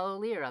wouldn't he follow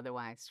Lear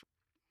otherwise?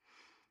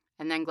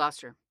 And then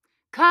Gloucester,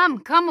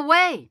 come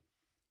away.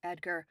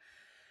 Edgar.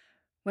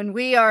 When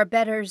we our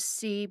betters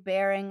see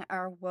bearing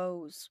our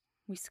woes,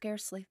 we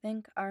scarcely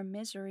think our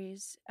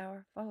miseries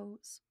our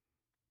foes.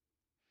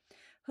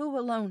 Who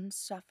alone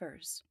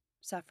suffers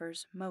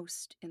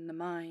most in the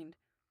mind,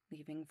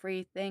 leaving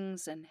free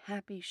things and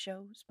happy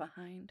shows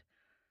behind.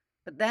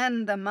 But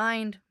then the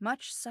mind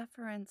much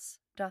sufferance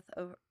doth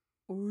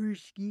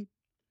o'erskip.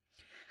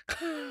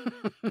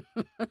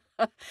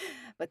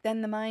 But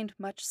then the mind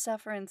much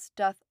sufferance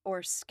doth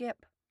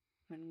o'erskip,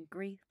 when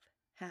grief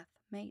hath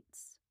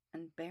mates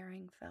and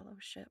bearing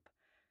fellowship.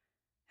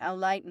 How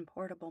light and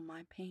portable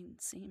my pain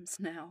seems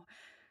now,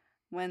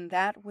 when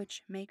that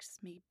which makes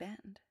me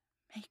bend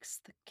makes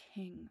the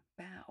king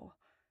bow.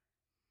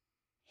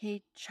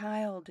 He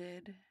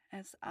childed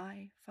as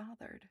I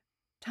fathered.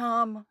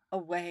 Tom,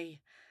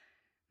 away!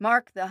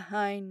 Mark the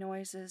high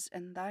noises,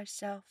 and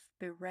thyself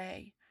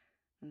bewray,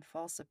 and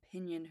false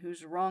opinion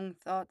whose wrong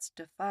thoughts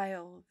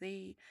defile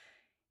thee,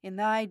 in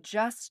thy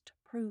just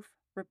proof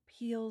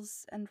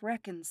repeals and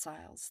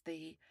reconciles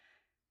thee.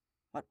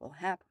 What will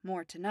hap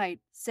more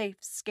tonight, safe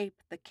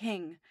scape the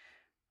king.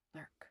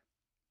 Lurk.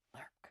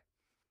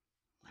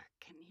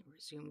 And he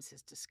resumes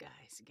his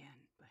disguise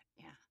again, but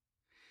yeah.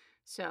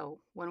 So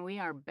when we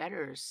our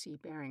betters see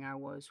bearing our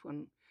woes,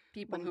 when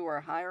People who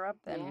are higher up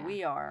than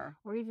we are.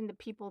 Or even the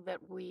people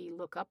that we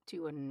look up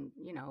to and,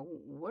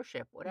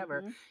 worship,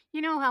 whatever. Mhm.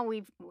 You know how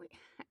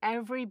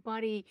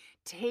everybody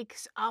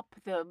takes up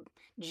the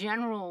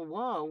general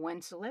woe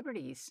when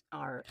celebrities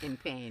are in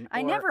pain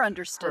I or never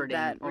understood hurting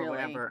that, or really.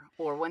 whatever,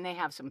 or when they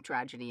have some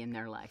tragedy in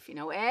their life.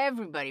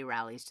 Everybody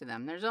rallies to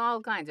them. There's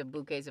all kinds of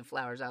bouquets of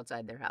flowers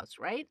outside their house,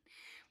 right?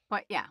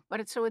 But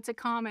it's a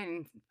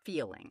common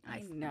feeling. I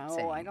I'm know,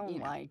 saying, I don't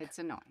like. It's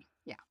annoying.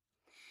 Yeah.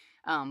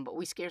 But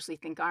we scarcely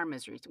think our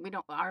miseries. We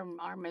don't.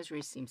 Our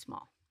miseries seem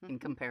small in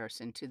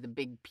comparison to the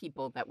big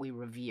people that we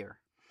revere.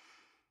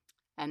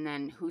 And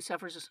then who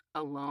suffers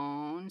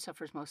alone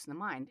suffers most in the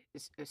mind.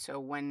 So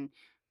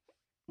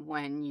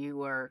when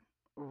you are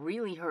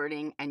really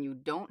hurting and you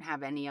don't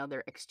have any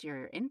other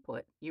exterior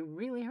input, you're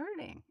really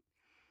hurting.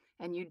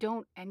 And you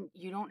don't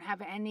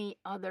have any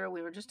other,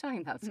 we were just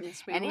talking about this,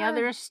 Yes, we any were.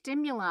 other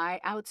stimuli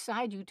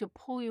outside you to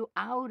pull you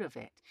out of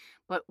it.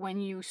 But when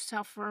you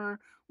suffer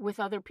with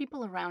other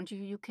people around you,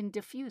 you can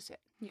diffuse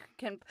it.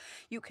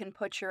 You can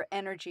put your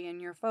energy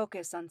and your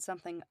focus on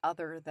something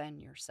other than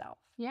yourself.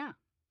 Yeah.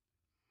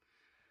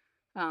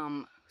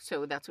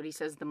 So that's what he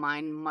says. The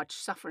mind much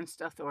sufferance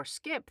doth or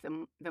skip.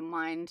 The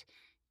mind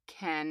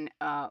can.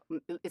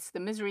 It's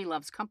the misery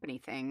loves company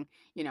thing.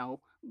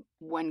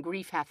 When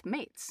grief hath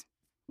mates.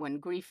 When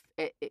grief,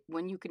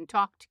 when you can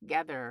talk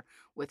together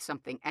with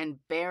something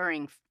and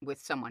bearing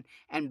with someone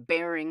and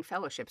bearing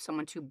fellowship,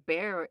 someone to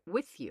bear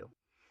with you.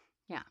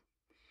 Yeah.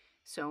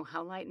 So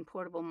how light and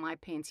portable my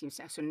pain seems.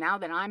 So now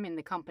that I'm in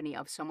the company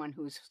of someone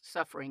who's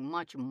suffering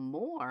much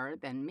more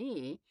than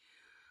me,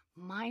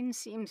 mine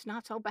seems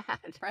not so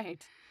bad.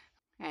 Right.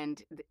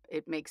 And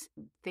it makes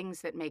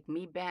things that make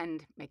me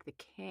bend, make the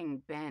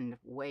king bend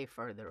way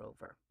further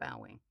over,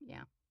 bowing.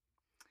 Yeah.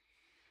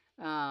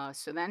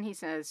 So then he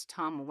says,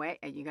 Tom, away,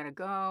 you got to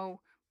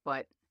go,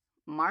 but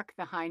mark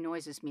the high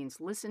noises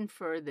means listen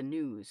for the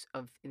news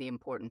of the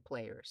important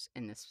players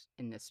in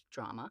this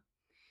drama.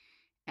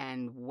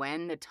 And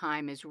when the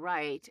time is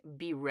right,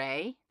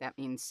 bewray, that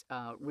means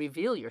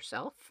reveal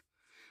yourself.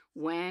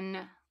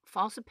 When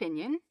false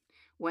opinion,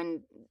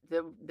 when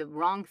the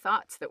wrong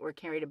thoughts that were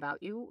carried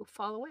about you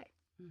fall away.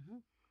 Mm-hmm.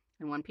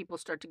 And when people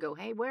start to go,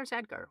 hey, where's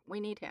Edgar? We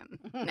need him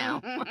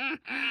now.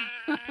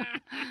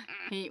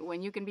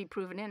 When you can be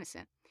proven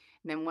innocent,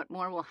 then what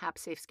more will hap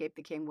safe escape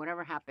the king?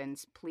 Whatever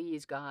happens,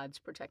 please, gods,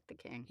 protect the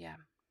king. Yeah.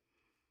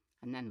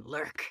 And then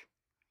lurk.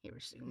 He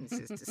resumes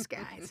his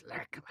disguise.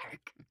 Lurk.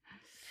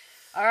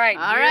 All right.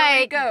 Here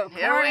we go.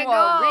 Here we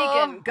Cornwall,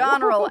 go. Regan,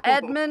 Goneril,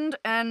 Edmund,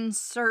 and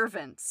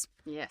servants.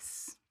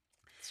 Yes.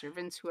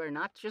 Servants who are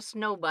not just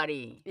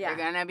nobody. Yeah.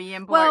 They're going to be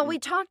important. Well, we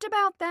talked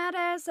about that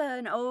as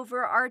an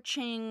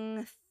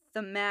overarching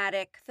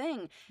thematic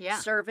thing. Yeah.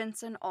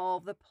 Servants in all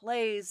the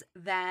plays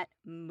that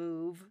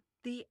move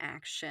the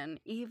action,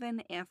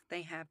 even if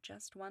they have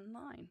just one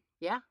line.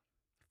 Yeah.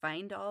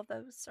 Find all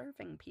those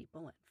serving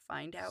people and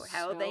find out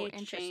how So they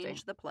interesting.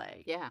 change the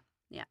play. Yeah.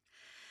 Yeah.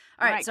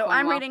 All right, so Cornwall.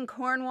 I'm reading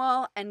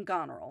Cornwall and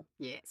Goneril.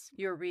 Yes.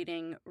 You're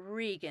reading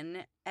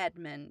Regan,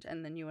 Edmund,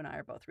 and then you and I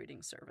are both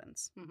reading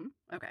servants. Mm-hmm.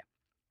 Okay.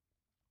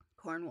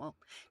 Cornwall.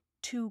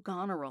 To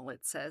Goneril,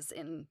 it says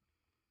in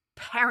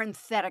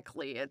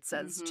parenthetically, it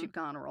says to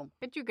Goneril.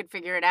 But you could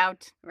figure it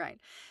out. Right.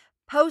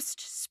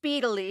 Post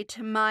speedily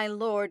to my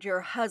lord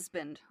your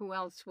husband. Who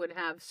else would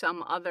have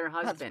some other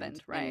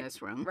husband right. in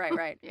this room?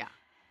 Right. Yeah.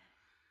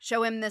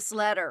 Show him this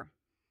letter.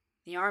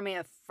 The army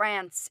of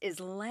France is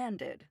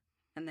landed.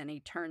 And then he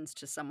turns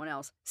to someone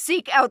else.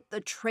 Seek out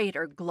the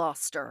traitor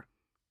Gloucester.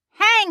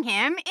 Hang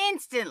him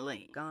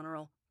instantly.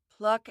 Goneril.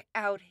 Pluck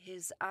out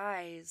his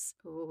eyes.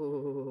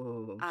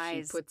 Ooh,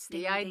 Eyes. she puts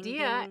Ding, the ding,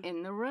 idea ding.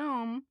 in the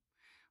room.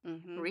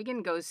 Mm-hmm.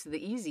 Regan goes to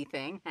the easy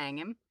thing, hang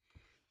him.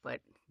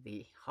 But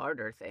the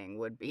harder thing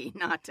would be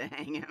not to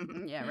hang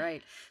him. Yeah,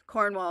 right.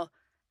 Cornwall.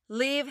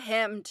 Leave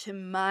him to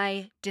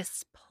my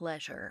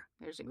displeasure.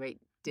 There's a great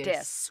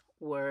Dis.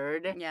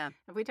 word. Yeah.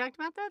 Have we talked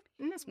about that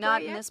in this play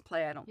Not yet? in this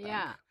play, I don't think.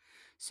 Yeah.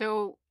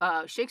 So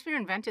Shakespeare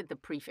invented the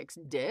prefix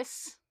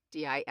dis,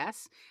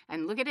 D-I-S,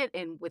 and look at it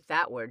with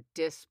that word,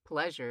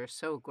 displeasure,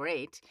 so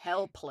great.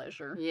 Hell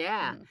pleasure.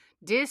 Yeah. Mm.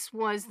 Dis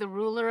was the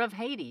ruler of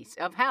Hades,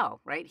 of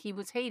hell, right? He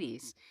was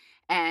Hades.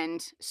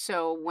 And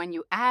so when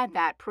you add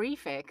that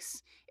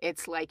prefix,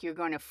 it's like you're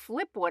going to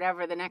flip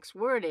whatever the next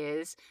word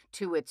is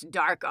to its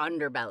dark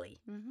underbelly.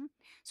 Mm-hmm.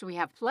 So we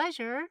have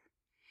pleasure,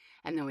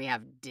 and then we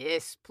have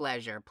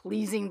displeasure,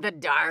 pleasing the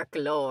Dark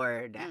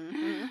Lord.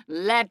 Mm-hmm.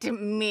 Let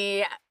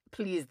me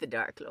please the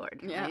Dark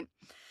Lord. Yeah. Right?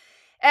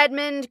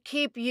 Edmund,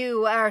 keep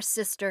you our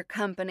sister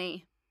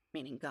company,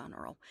 meaning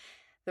Goneril.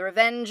 The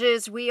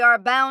revenges we are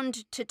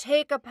bound to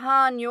take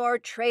upon your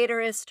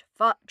traitorous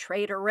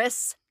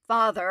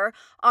father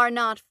are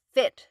not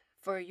fit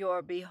for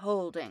your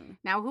beholding.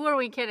 Now, who are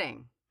we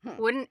kidding?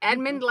 Wouldn't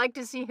Edmund like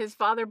to see his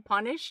father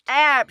punished?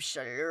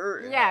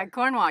 Absolutely. Yeah,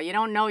 Cornwall, you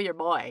don't know your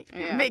boy.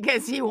 Yeah.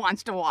 Because he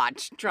wants to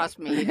watch. Trust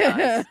me, he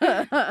does.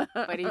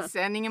 But he's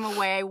sending him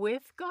away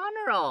with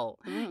Goneril.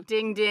 Mm.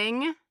 Ding,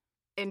 ding.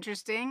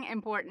 Interesting,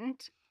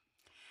 important.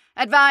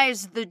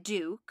 Advise the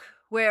Duke,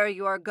 where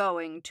you are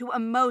going to a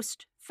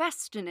most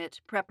festinate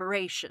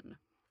preparation.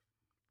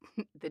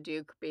 The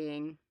Duke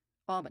being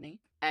Albany.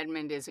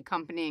 Edmund is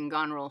accompanying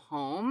Goneril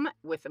home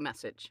with a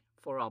message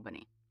for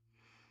Albany.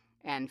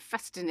 And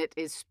festinate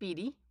is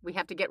speedy. We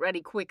have to get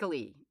ready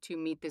quickly to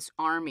meet this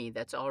army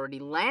that's already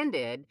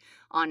landed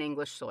on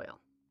English soil.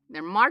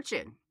 They're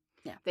marching.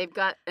 Yeah. They've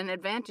got an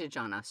advantage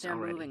on us They're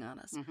already. moving on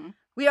us. Mm-hmm.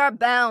 We are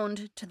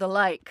bound to the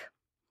like.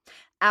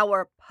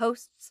 Our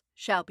posts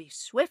shall be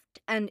swift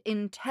and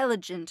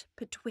intelligent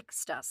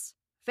betwixt us.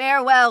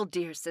 Farewell,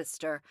 dear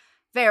sister.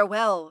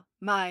 Farewell,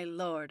 my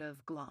Lord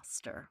of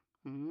Gloucester.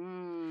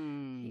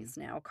 Mm. He's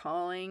now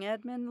calling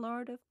Edmund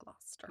Lord of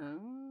Gloucester.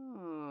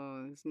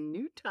 Oh, his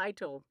new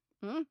title.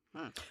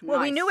 Mm-hmm. Well,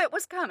 we Nice. knew it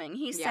was coming,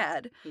 he Yeah,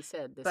 said. He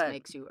said, this but-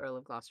 makes you Earl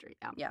of Gloucester.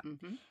 Yeah. Yeah.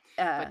 Mm-hmm.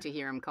 Uh, But to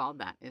hear him called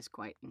that is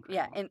quite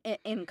incredible. yeah,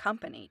 in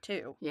company,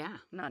 too. Yeah.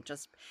 Not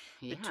just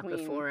Yeah, between-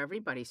 before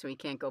everybody, so he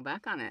can't go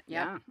back on it.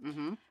 Yep. Yeah.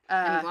 Mm-hmm.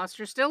 And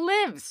Gloucester still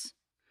lives.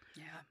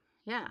 yeah.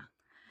 Yeah.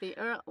 The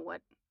Earl,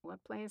 what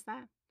play is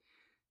that?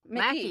 Mickey.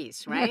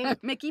 Mackey's, right?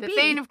 Mickey The B.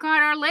 Thane of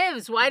Cawdor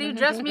lives. Why do you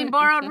dress me in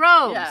borrowed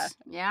robes? Yeah.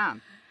 Yeah.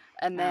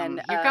 And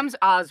then Here comes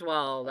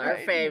Oswald, our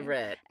right.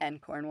 favorite.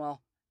 and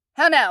Cornwall.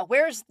 How now,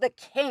 where's the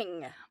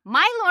king?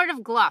 My lord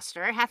of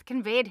Gloucester hath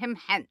conveyed him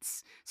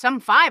hence,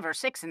 some 5 or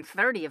 6 and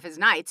 30 of his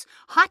knights,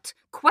 hot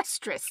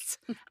questrists,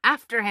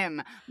 after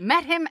him,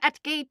 met him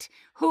at gate,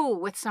 who,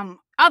 with some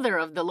other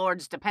of the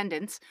lord's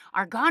dependents,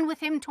 are gone with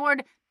him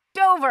toward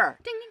Dover,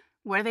 Ding, ding.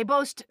 where they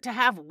boast to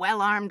have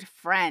well-armed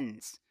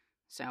friends.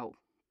 So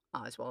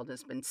Oswald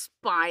has been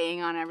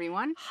spying on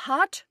everyone.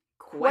 Hot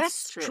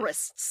Questrists.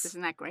 questrists.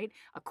 Isn't that great?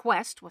 A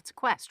quest, what's a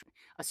quest?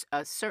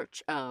 A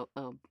search,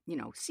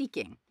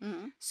 seeking.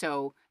 Mm-hmm.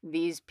 So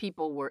these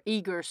people were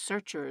eager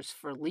searchers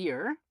for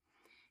Lear.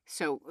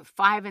 So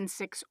 5 or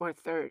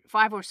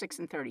 6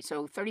 and 30.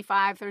 So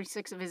 35,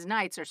 36 of his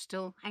knights are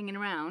still hanging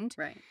around.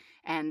 Right.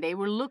 And they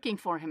were looking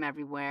for him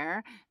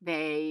everywhere.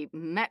 They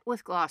met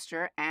with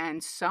Gloucester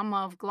and some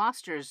of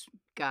Gloucester's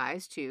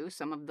guys, too,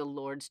 some of the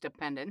Lord's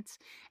dependents.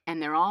 And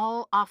they're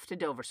all off to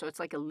Dover. So it's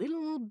like a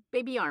little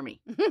baby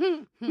army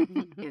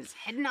is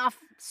heading off,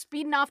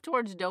 speeding off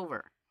towards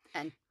Dover.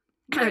 And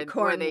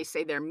where they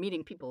say they're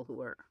meeting people who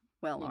are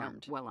well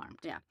armed. well armed.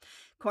 Yeah.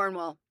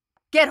 Cornwall,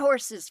 get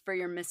horses for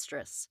your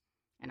mistress.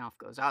 And off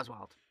goes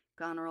Oswald.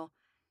 Goneril,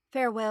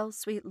 farewell,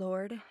 sweet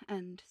lord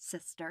and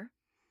sister.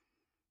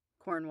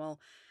 Cornwall,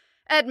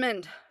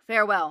 Edmund,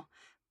 farewell.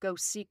 Go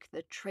seek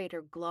the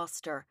traitor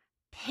Gloucester.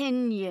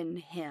 Pinion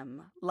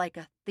him like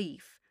a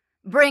thief.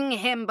 Bring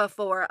him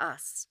before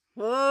us.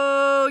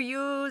 Oh,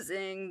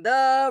 using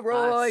the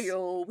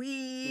royal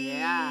we.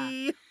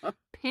 Yeah.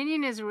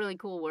 Pinion is a really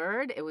cool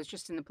word. It was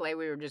just in the play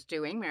we were just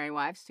doing, Merry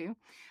Wives too.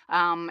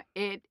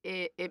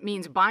 It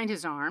means bind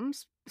his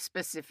arms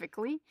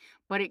specifically,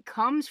 but it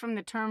comes from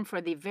the term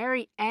for the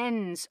very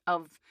ends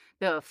of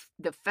the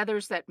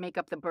feathers that make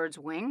up the bird's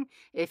wing.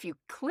 If you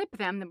clip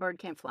them, the bird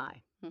can't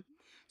fly. Mhm.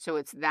 So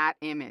it's that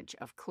image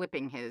of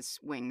clipping his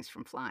wings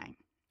from flying.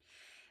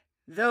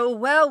 Though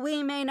well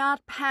we may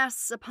not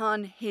pass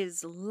upon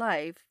his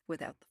life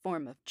without the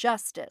form of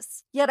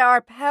justice, yet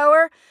our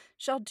power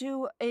shall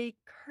do a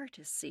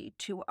courtesy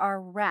to our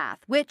wrath,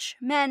 which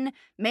men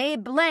may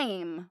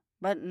blame,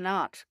 but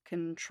not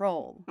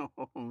control.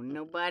 Oh,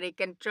 nobody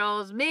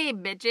controls me,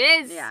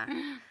 bitches.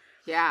 Yeah.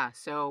 Yeah,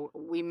 so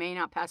we may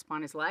not pass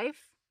upon his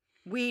life.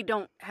 We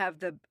don't have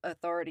the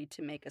authority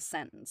to make a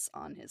sentence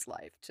on his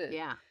life.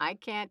 Yeah, I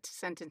can't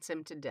sentence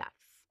him to death.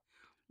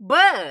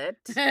 But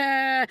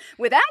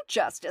Without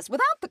justice,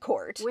 without the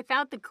court.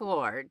 without the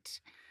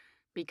court,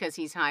 because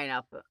he's high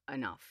up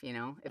enough, you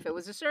know. If it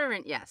was a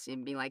servant, yes,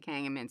 it'd be like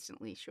hang him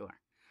instantly, sure.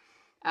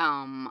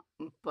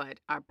 But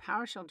our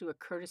power shall do a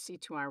courtesy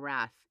to our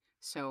wrath.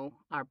 So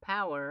our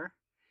power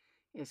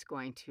is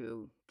going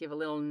to give a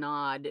little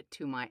nod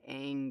to my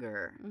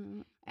anger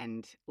Mhm.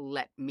 and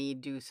let me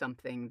do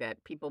something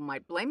that people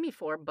might blame me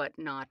for, but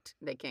not,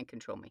 they can't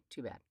control me.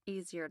 Too bad.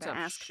 Easier to Tough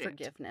ask shit.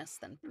 forgiveness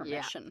than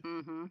permission. Yeah.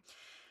 Mm-hmm.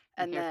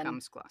 And here then,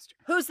 comes Gloucester.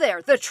 who's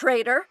there? The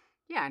traitor?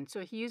 Yeah, and so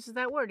he uses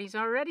that word. He's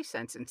already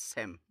sentenced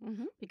him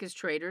Mm-hmm. because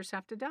traitors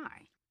have to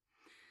die.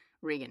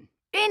 Regan.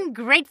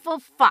 Ingrateful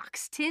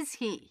fox, 'tis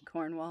he.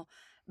 Cornwall,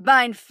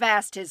 bind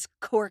fast his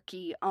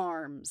corky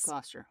arms.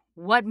 Gloucester.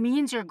 What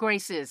means your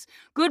graces?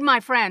 Good my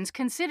friends,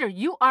 consider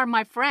you are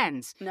my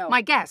friends. No.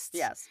 My guests.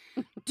 Yes.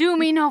 Do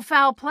me no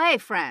foul play,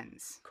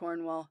 friends.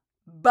 Cornwall,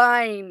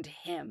 bind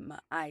him,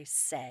 I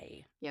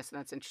say. Yes,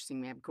 that's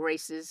interesting. We have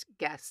graces,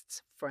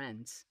 guests,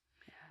 friends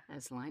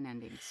as line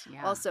endings.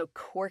 Yeah. Also,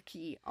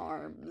 corky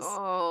arms.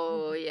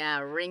 Oh, yeah,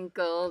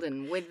 wrinkled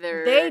and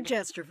withered. They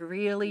just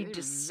really They're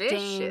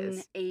disdain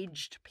vicious.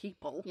 aged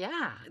people.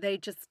 Yeah. They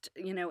just,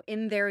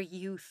 in their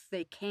youth,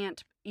 they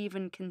can't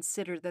even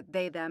consider that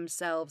they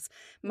themselves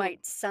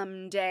might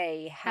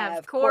someday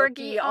have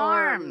corky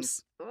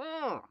arms.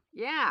 Oh,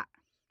 yeah.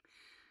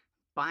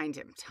 Bind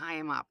him, tie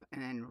him up, and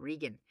then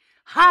Regan.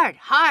 Hard,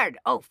 hard,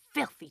 oh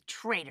filthy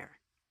traitor.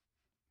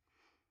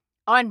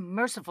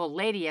 Unmerciful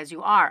lady as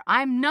you are,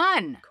 I'm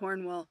none.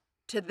 Cornwall,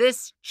 To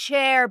this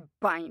chair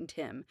bind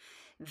him.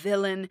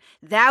 Villain,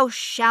 thou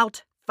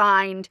shalt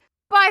find.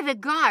 By the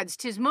gods,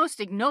 'tis most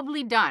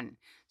ignobly done.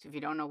 So if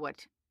you don't know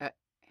what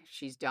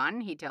she's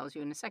done, he tells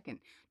you in a second.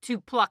 To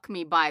pluck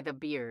me by the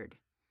beard.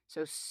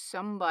 So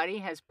somebody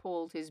has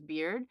pulled his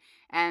beard,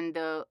 and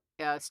the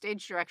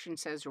stage direction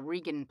says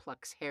Regan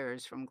plucks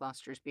hairs from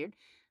Gloucester's beard.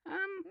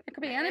 It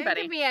could be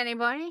anybody. It could be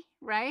anybody,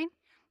 right?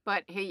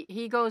 But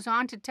he goes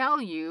on to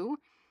tell you,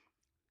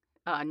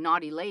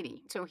 naughty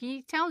lady. So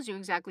he tells you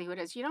exactly who it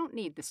is. You don't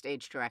need the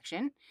stage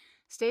direction.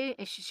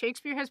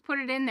 Shakespeare has put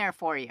it in there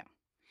for you.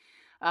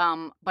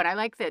 But I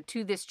like that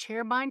to this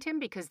chair bind him,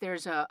 because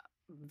there's a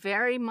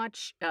very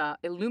much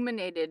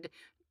illuminated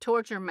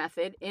torture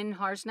method in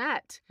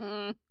Harsnett,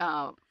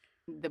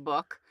 the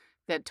book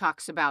that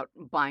talks about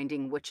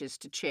binding witches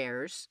to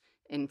chairs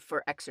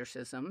for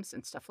exorcisms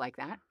and stuff like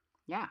that.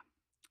 Yeah.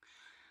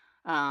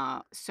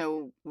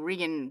 So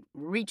Regan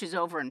reaches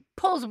over and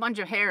pulls a bunch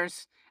of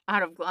hairs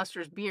out of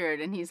Gloucester's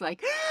beard, and he's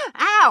like,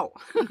 ow!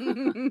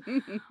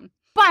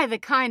 By the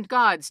kind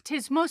gods,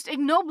 'tis most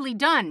ignobly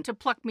done to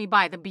pluck me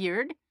by the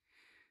beard.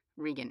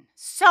 Regan,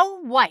 so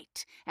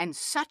white and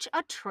such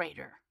a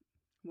traitor.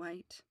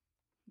 White.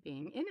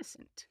 Being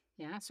innocent.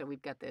 Yeah, so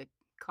we've got the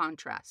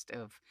contrast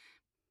of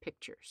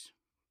pictures.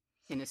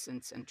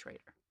 Innocence and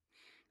traitor.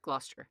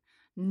 Gloucester,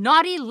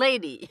 naughty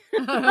lady.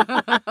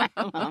 I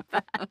love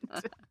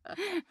that.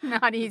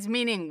 Naughty's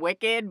meaning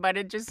wicked, but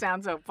it just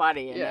sounds so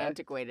funny and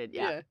antiquated.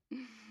 Yeah.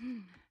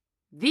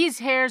 These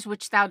hairs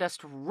which thou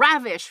dost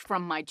ravish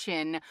from my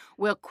chin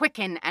will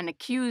quicken and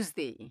accuse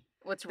thee.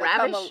 What's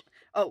ravish?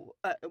 Well,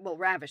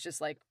 ravish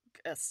is like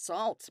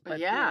assault, but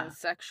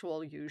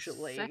sexual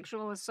usually.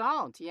 Sexual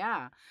assault,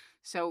 yeah.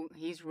 So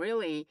he's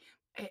really,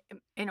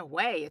 in a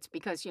way, it's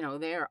because,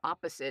 they're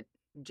opposite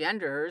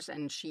genders,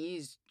 and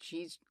she's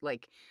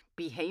like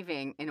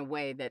behaving in a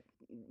way that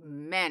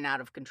men out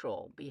of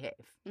control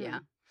behave. Yeah.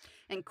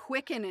 And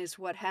quicken is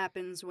what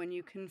happens when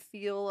you can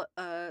feel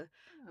a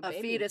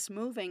fetus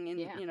moving in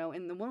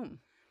in the womb.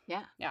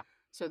 Yeah.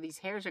 So these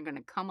hairs are going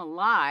to come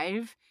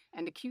alive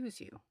and accuse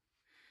you.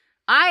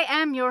 I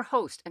am your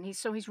host, and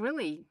he's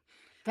really,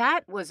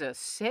 that was a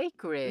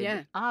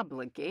sacred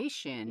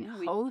obligation.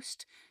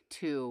 Host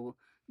to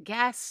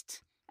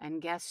guest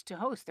and guest to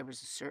host. There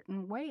was a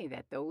certain way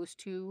that those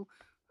two,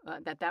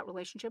 that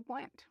relationship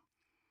went.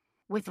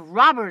 With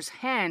robbers'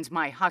 hands,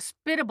 my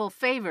hospitable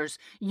favors,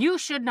 you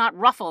should not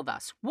ruffle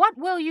thus. What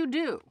will you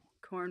do?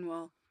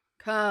 Cornwall,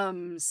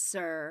 come,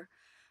 sir.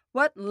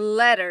 What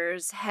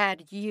letters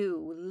had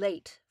you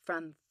late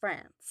from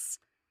France?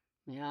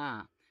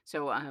 Yeah.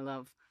 So I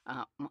love,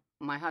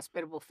 my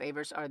hospitable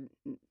favors are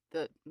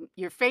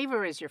your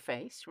favor is your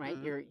face, right?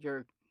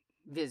 Your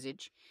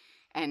visage.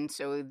 And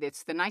so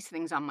it's the nice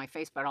things on my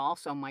face, but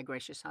also my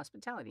gracious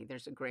hospitality.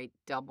 There's a great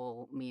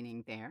double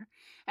meaning there.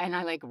 And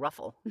I like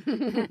ruffle.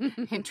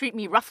 And treat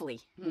me roughly.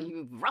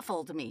 You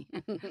ruffled me.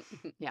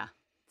 Yeah.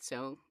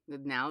 So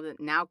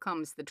now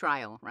comes the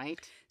trial, right?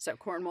 So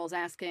Cornwall's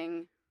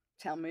asking,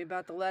 tell me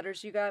about the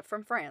letters you got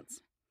from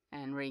France.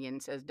 And Regan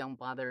says, don't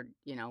bother,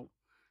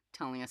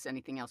 telling us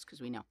anything else,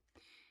 because we know.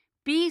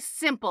 Be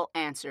simple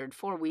answered,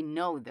 for we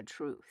know the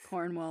truth.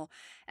 Cornwall,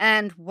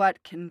 and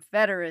what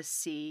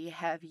confederacy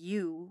have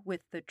you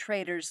with the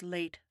traitors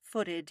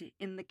late-footed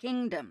in the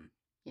kingdom?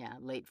 Yeah,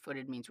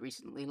 late-footed means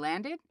recently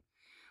landed.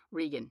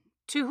 Regan,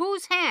 to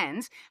whose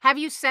hands have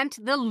you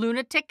sent the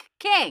lunatic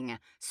king?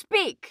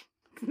 Speak.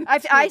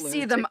 I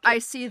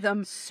see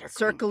them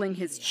circling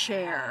his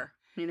chair,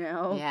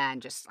 Yeah,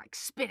 and just like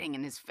spitting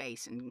in his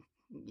face and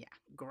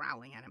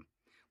growling at him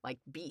like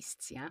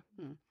beasts, yeah?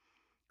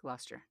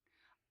 Gloucester.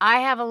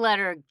 I have a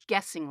letter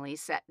guessingly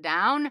set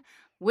down,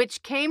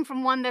 which came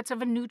from one that's of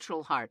a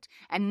neutral heart,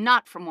 and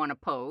not from one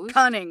opposed.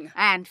 Cunning.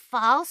 And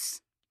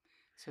false.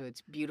 So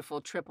it's beautiful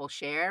triple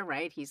share,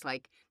 right? He's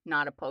like,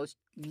 not opposed.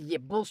 Yeah,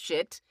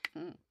 bullshit.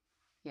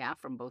 Yeah,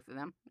 from both of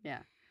them.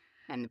 Yeah.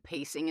 And the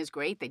pacing is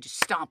great. They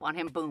just stomp on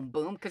him, boom,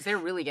 boom, because they're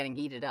really getting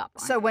heated up.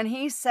 So when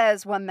he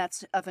says one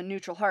that's of a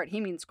neutral heart,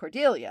 he means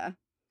Cordelia.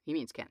 He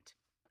means Kent.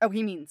 Oh,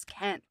 he means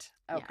Kent.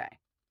 Okay.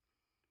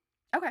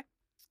 Yeah. Okay.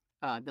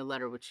 The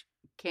letter which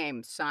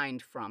came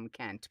signed from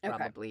Kent,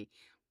 probably,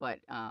 but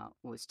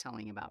was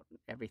telling about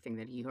everything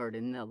that he heard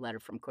in the letter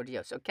from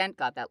Cordelia. So Kent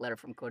got that letter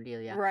from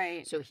Cordelia.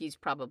 Right. So he's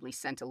probably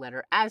sent a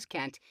letter as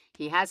Kent.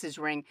 He has his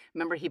ring.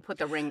 Remember, he put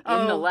the ring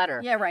in the letter.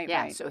 Yeah, right,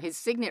 yeah, right. So his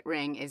signet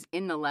ring is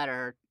in the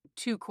letter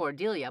to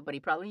Cordelia, but he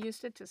probably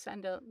used it to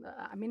send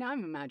I'm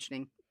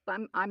imagining.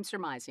 I'm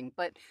surmising,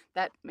 but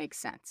that makes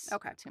sense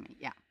to me.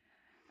 Yeah.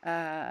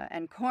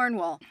 And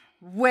Cornwall,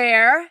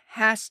 where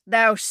hast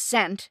thou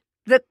sent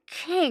the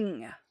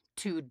king?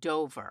 To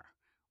Dover.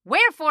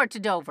 Wherefore to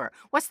Dover?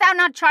 Wast thou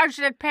not charged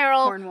at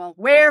peril? Cornwall,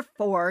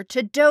 wherefore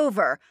to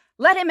Dover?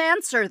 Let him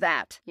answer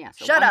that. Yeah,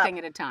 so Shut one up. thing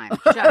at a time.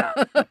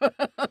 Shut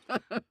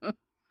up.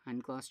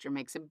 And Gloucester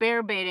makes a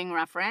bear-baiting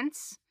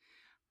reference.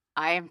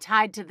 I am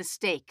tied to the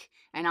stake,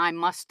 and I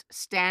must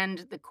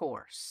stand the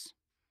course.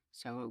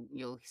 So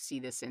you'll see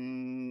this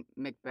in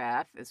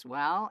Macbeth as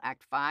well,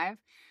 Act 5.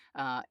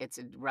 It's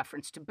a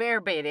reference to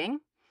bear-baiting.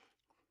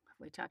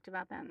 we talked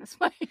about that in this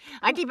play?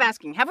 I keep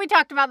asking, have we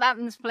talked about that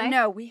in this play?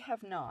 No, we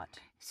have not.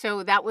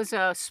 So that was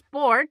a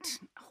sport,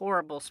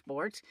 horrible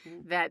sport,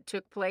 that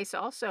took place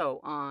also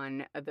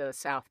on the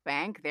South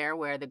Bank, there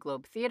where the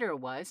Globe Theater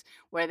was,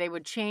 where they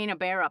would chain a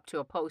bear up to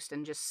a post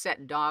and just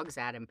set dogs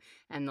at him.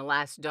 And the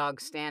last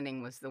dog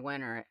standing was the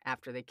winner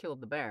after they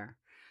killed the bear.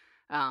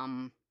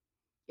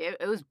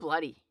 It was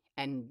bloody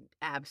and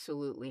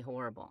absolutely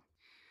horrible.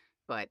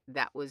 But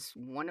that was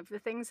one of the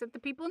things that the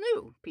people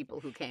knew, people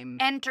who came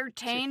to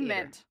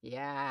Entertainment. theater.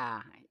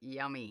 Yeah,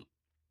 yummy.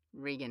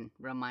 Regan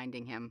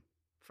reminding him,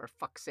 for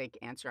fuck's sake,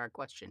 answer our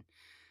question.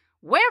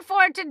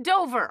 Wherefore to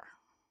Dover?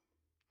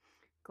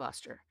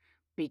 Gloucester,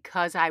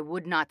 because I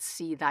would not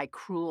see thy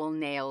cruel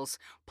nails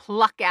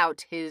pluck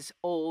out his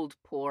old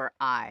poor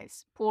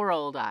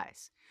old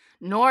eyes,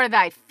 nor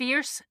thy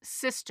fierce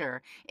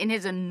sister in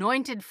his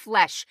anointed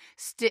flesh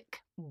stick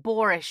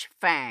boorish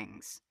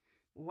fangs.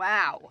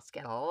 Wow. Let's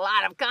get a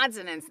lot of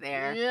consonants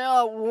there.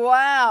 Yeah,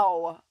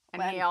 wow.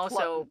 And he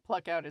also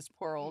pluck out his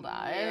poor old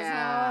eyes.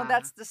 Yeah.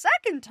 That's the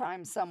second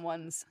time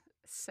someone's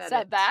said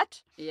it.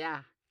 that. Yeah.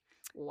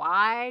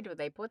 Why do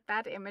they put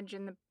that image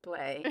in the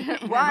play?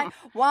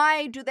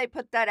 Why do they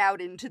put that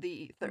out into the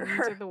ether?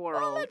 Into the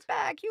world. Roll it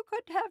back. You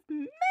could have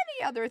many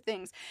other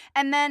things.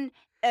 And then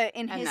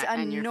his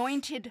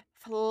anointed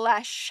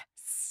flesh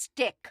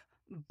stick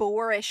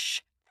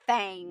boorish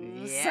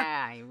fangs.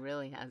 Yeah, he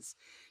really has.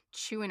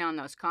 Chewing on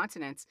those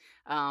consonants,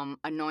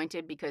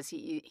 anointed because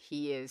he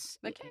is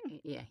the king.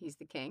 Yeah, he's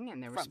the king,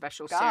 and there were From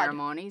special God.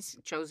 ceremonies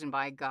chosen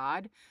by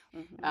God.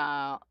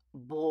 Mm-hmm.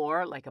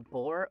 Boar, like a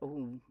boar,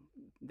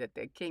 that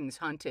the kings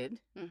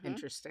hunted. Mm-hmm.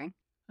 Interesting.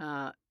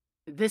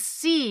 The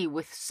sea,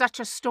 with such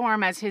a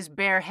storm as his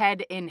bare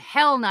head in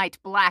hell night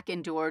black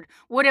endured,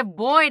 would have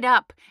buoyed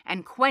up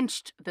and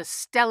quenched the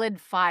stellid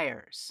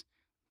fires.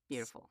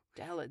 Beautiful.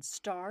 Stellid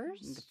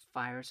stars? The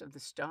fires of the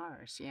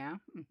stars, yeah.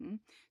 Mm-hmm.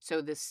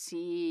 So the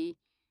sea,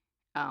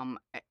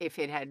 if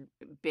it had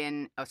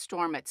been a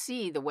storm at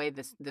sea, the way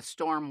the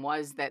storm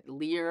was that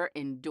Lear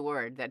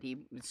endured, that he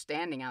was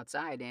standing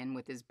outside in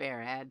with his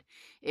bare head,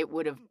 it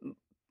would have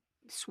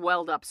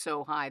swelled up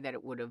so high that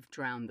it would have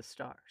drowned the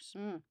stars.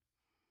 Mm.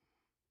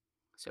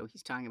 So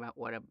he's talking about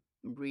what a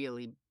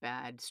really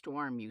bad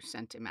storm you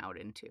sent him out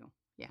into,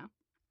 yeah.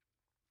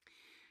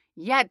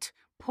 Yet,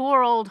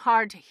 poor old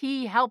heart,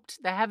 he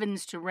helped the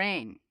heavens to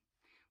rain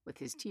with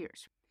his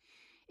tears.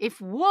 If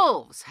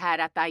wolves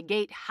had at thy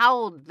gate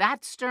howled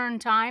that stern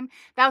time,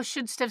 thou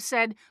shouldst have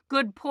said,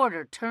 Good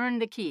porter, turn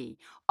the key,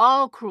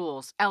 all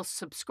cruels else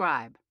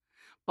subscribe.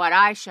 But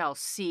I shall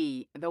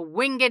see the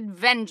winged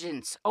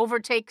vengeance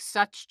overtake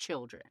such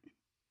children.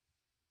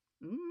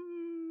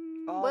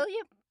 Will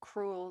you?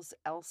 Cruels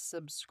else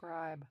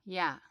subscribe.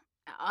 Yeah.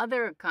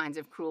 Other kinds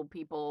of cruel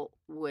people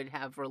would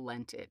have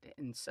relented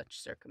in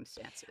such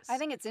circumstances. I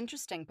think it's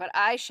interesting, but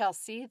I shall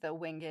see the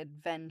winged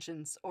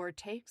vengeance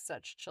overtake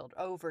such children.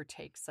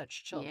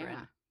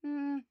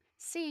 Yeah.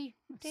 See.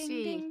 Ding,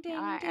 see. ding, ding,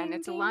 And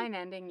it's ding. a line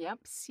ending. Yep,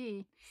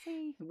 see.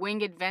 See.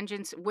 Winged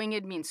vengeance.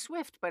 Winged means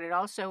swift, but it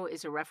also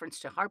is a reference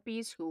to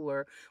harpies, who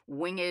were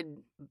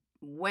winged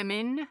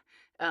women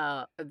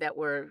that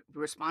were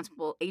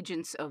responsible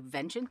agents of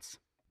vengeance.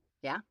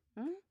 Yeah.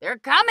 They're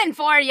coming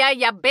for ya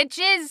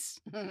bitches.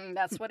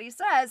 That's what he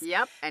says.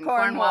 Yep. And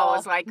Cornwall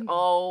was like,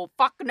 oh,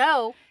 fuck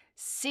no.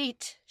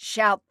 Seat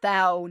shalt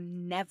thou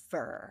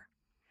never.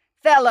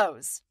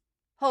 Fellows,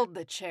 hold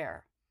the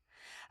chair.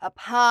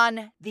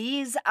 Upon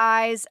these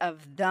eyes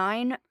of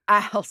thine,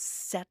 I'll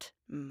set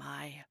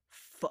my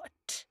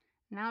foot.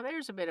 Now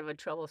there's a bit of a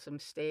troublesome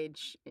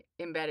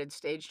embedded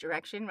stage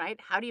direction, right?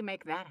 How do you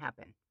make that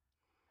happen?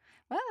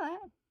 Well,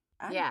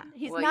 yeah.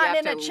 He's well, not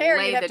in a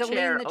chair. You have to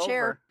lean the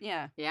chair. Over.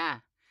 Yeah. Yeah.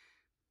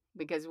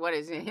 Because what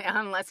is it?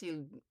 Unless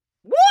you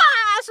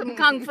some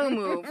kung fu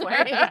move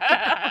where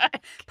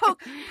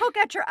poke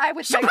at your eye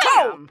with my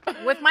toe.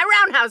 With my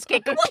roundhouse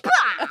kick.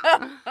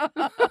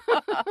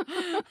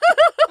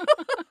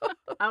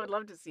 I would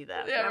love to see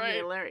that. Yeah, That'd right. be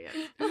hilarious.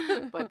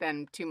 But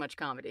then too much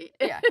comedy.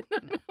 Yeah.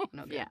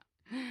 No good. Yeah.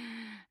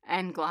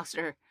 And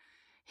Gloucester,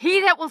 he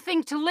that will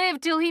think to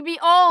live till he be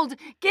old,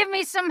 give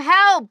me some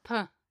help.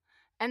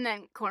 And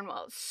then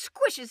Cornwall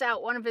squishes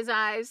out one of his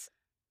eyes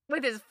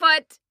with his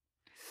foot.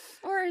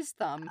 Or his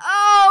thumb.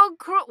 Oh,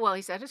 well,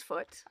 he said his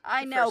foot.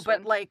 I know,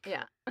 but one.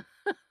 yeah.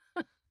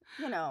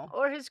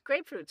 Or his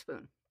grapefruit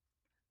spoon.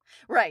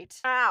 Right.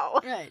 Ow.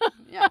 Right,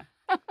 yeah.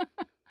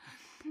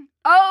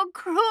 Oh,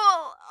 cruel.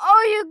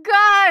 Oh, you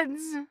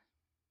gods.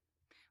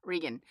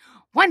 Regan,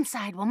 one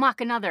side will mock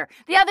another,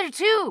 the other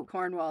too.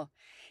 Cornwall,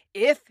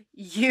 if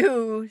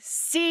you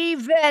see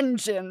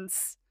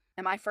vengeance.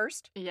 Am I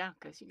first? Yeah,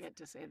 because you get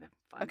to say the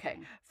fun Okay.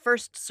 thing.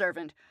 First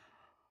servant.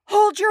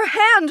 Hold your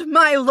hand,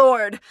 my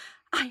lord.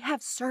 I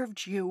have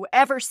served you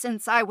ever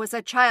since I was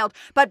a child,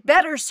 but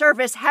better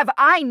service have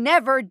I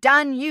never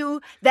done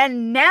you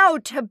than now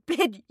to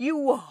bid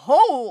you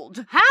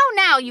hold. How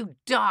now, you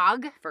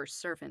dog? First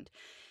servant.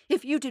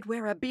 If you did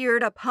wear a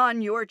beard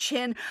upon your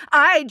chin,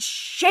 I'd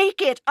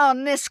shake it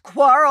on this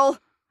quarrel.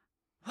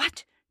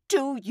 What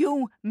do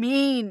you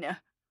mean?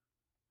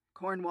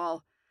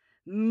 Cornwall,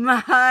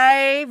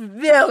 my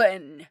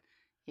villain.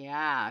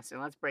 Yeah, so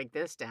let's break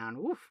this down.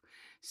 Oof.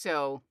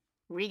 So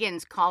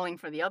Regan's calling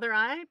for the other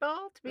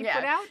eyeball to be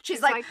put out.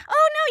 She's like,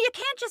 oh no, you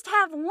can't just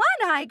have one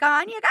eye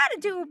gone. You got to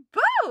do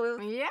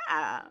both.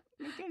 Yeah,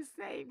 because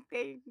they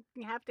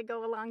have to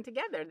go along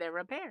together. They're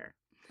a pair.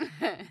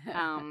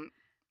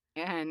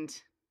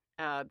 And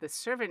the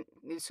servant,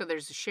 so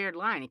there's a shared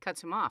line. He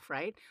cuts him off,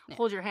 right? Yeah.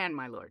 Hold your hand,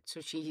 my lord. So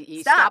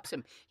he Stop. stops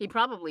him. He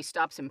probably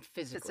stops him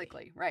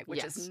physically. Right,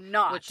 which Yes, is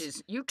not Which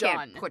is, you done.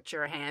 can't put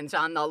your hands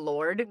on the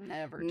Lord.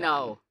 Never done.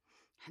 No.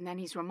 And then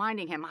he's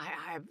reminding him,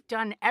 I've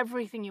done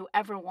everything you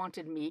ever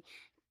wanted me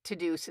to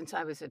do since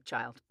I was a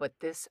child, but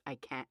this I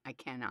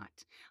cannot.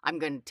 I'm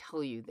going to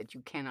tell you that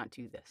you cannot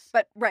do this.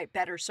 But right,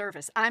 better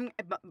service.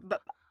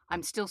 But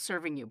I'm still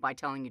serving you by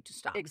telling you to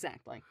stop.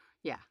 exactly.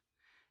 Yeah.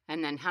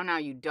 And then how now,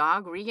 you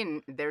dog?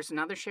 Regan, there's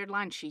another shared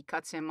line. She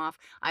cuts him off.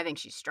 I think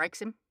she strikes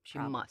him. She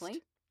must.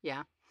 Probably.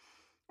 Yeah.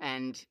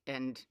 And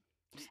And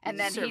the then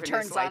he servant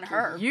turns is like, on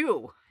her.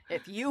 You.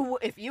 If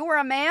you were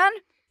a man,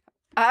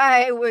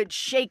 I would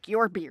shake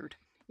your beard.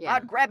 Yeah.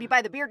 I'd grab you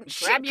by the beard and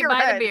Grab shake you your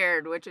by head. the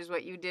beard, which is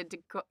what you did to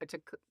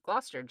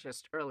Gloucester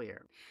just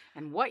earlier.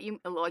 And what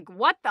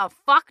the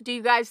fuck do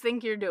you guys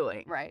think you're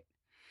doing? Right.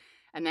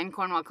 And then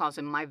Cornwall calls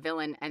him my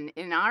villain. And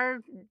in our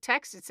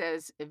text, it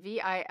says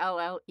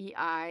Villein.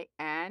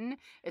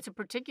 It's a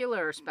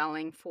particular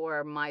spelling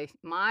for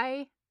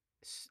my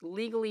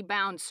legally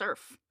bound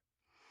serf.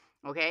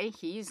 Okay?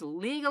 He's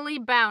legally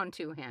bound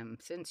to him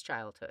since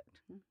childhood.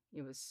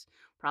 He was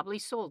probably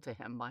sold to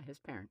him by his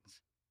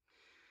parents.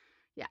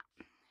 Yeah.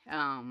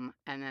 And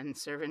then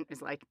servant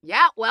is like,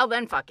 yeah, well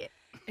then fuck it.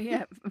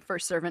 Yeah,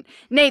 first servant.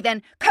 Nay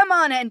then, come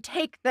on and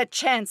take the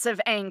chance of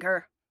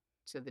anger.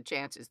 So the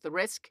chance is the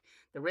risk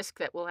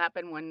that will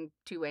happen when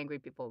two angry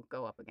people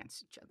go up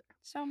against each other.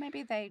 So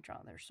maybe they draw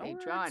their swords.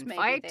 They draw and maybe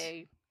fight.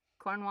 They...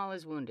 Cornwall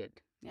is wounded.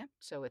 Yeah.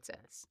 So it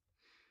says.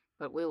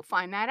 But we'll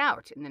find that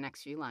out in the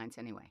next few lines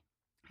anyway.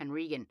 And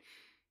Regan,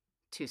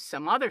 to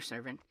some other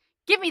servant,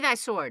 give me thy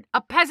sword.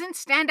 A peasant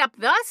stand up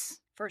thus?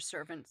 First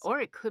servants. Or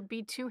it could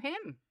be to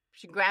him.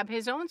 She grab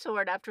his own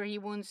sword after he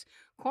wounds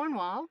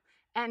Cornwall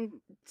and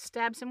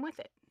stabs him with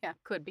it. Yeah.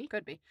 Could be.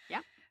 Could be.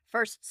 Yeah.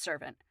 First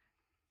servant.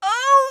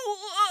 Oh,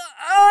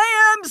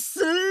 I am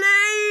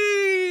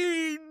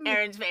slain.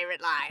 Aaron's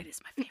favorite line. It is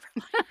my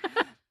favorite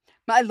line.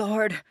 My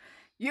lord,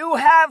 you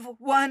have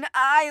one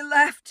eye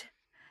left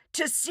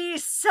to see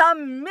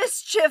some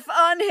mischief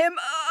on him.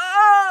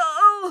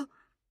 Oh!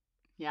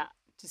 Yeah,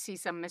 to see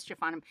some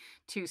mischief on him,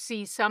 to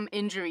see some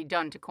injury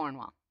done to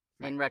Cornwall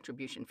in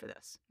retribution for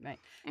this. Right.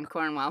 And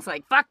Cornwall's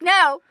like, fuck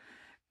no!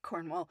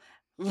 Cornwall,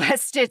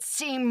 lest it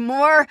seem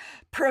more,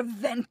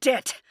 prevent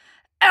it.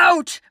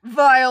 Out,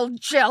 vile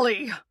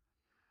jelly!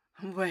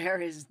 Where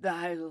is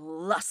thy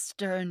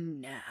luster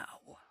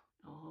now?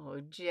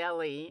 Oh,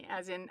 jelly,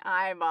 as in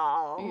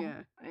eyeball.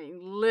 Yeah. He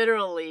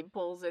literally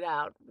pulls it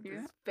out with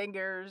Yeah. his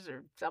fingers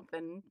or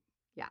something.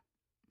 Yeah.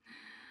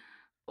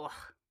 Ugh.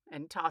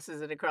 And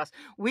tosses it across.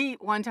 We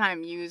one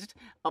time used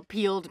a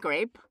peeled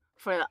grape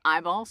for the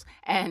eyeballs,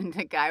 and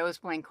the guy was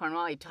playing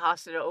Cornwall. He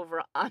tossed it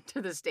over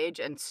onto the stage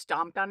and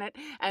stomped on it.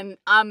 And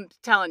I'm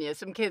telling you,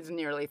 some kids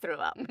nearly threw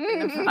up in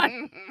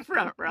the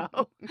front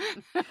row.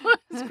 It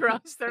was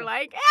gross. They're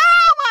like,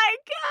 oh my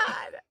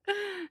God.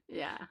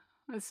 Yeah,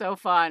 it's so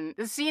fun.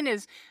 The scene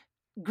is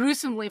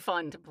gruesomely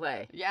fun to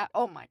play. Yeah.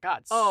 Oh my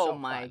God. Oh so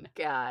my fun.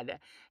 God.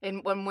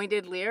 And when we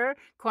did Lear,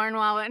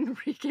 Cornwall and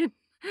Regan,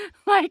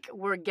 like,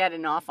 we're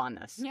getting off on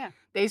this. Yeah.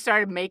 They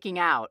started making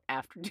out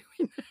after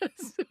doing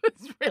this. It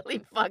was really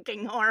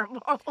fucking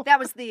horrible. That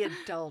was the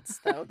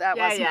adults, though. That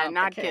was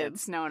not the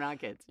kids. No, not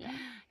kids. Yeah.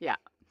 Yeah.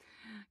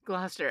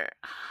 Gloucester.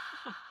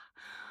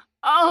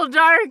 All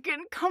dark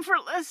and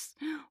comfortless.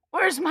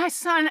 Where's my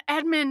son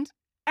Edmund?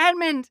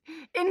 Edmund,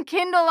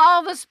 enkindle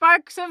all the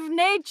sparks of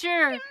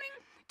nature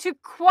to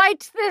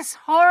quite this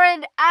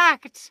horrid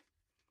act.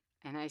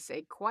 And I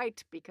say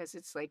quite because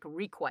it's like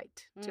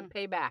requite, to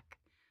pay back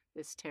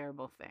this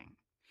terrible thing.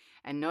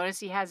 And notice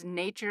he has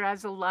nature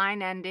as a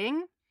line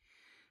ending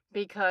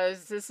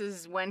because this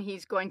is when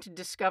he's going to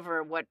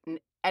discover what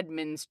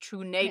Edmund's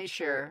true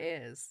nature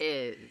is.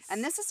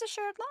 And this is a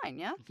shared line,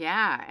 yeah?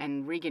 yeah,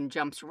 and Regan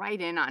jumps right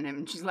in on him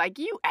and she's like,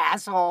 you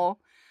asshole.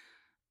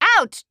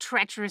 Out,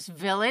 treacherous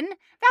villain!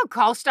 Thou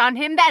call'st on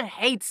him that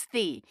hates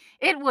thee.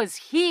 It was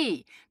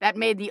he that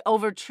made the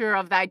overture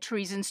of thy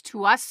treasons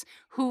to us,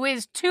 who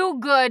is too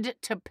good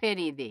to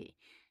pity thee.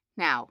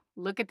 Now,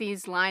 look at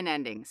these line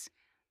endings.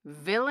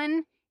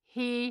 Villain,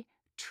 he,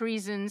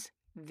 treasons,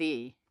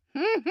 thee.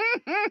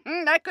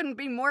 That couldn't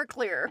be more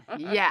clear.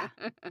 Yeah,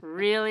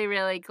 really,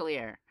 really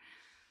clear.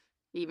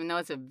 Even though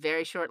it's a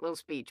very short little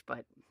speech,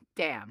 but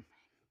damn.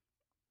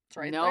 It's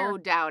right no there.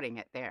 doubting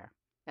it there.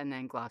 And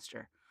then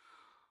Gloucester.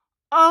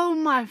 Oh,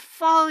 my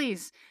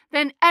follies!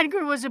 Then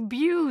Edgar was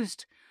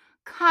abused.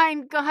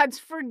 Kind gods,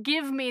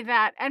 forgive me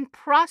that, and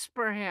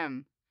prosper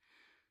him.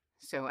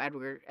 So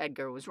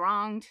Edgar was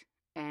wronged,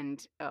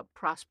 and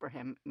prosper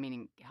him,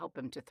 meaning help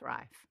him to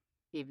thrive,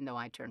 even though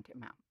I turned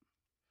him out.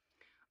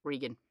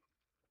 Regan.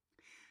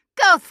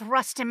 Go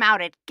thrust him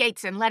out at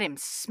gates and let him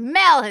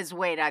smell his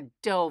way to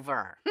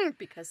Dover.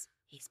 Because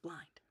he's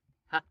blind.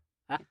 Huh?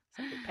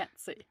 So he can't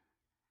see.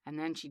 And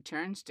then she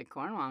turns to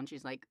Cornwall and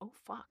she's like, oh,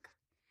 fuck.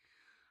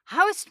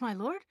 How is't, my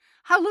lord?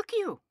 How look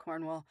you?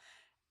 Cornwall,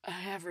 I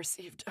have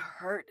received a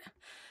hurt.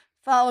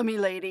 Follow me,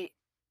 lady.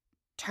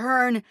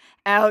 Turn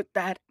out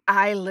that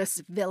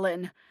eyeless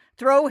villain.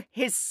 Throw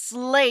his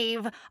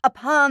slave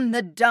upon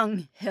the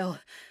dunghill.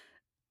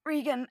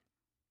 Regan,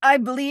 I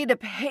bleed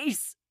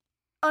apace.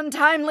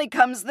 Untimely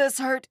comes this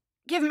hurt.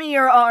 Give me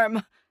your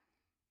arm.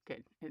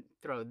 Good.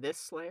 Throw this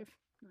slave,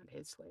 not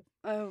his slave.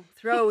 Oh,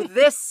 throw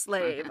this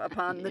slave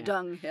upon the Yeah.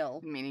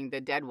 dunghill. Meaning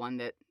the dead one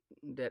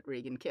that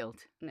Regan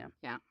killed. Yeah.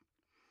 Yeah.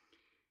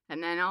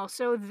 And then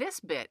also this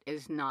bit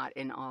is not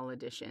in all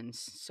editions.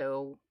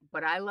 So,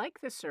 but I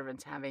like the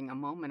servants having a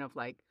moment of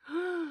like,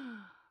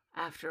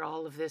 after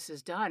all of this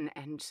is done,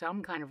 and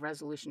some kind of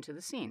resolution to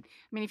the scene. I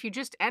mean, if you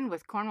just end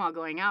with Cornwall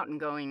going out and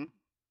going,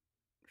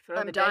 throw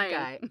I'm the dying.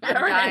 dead guy. Yeah,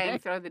 I'm right. dying,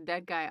 throw the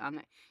dead guy on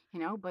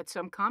the, but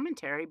some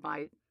commentary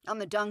by, On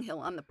the dunghill,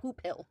 on the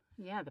poop hill.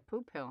 yeah, the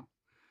poop hill.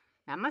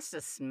 That must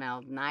have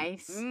smelled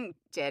nice.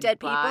 Dead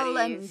people and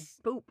bodies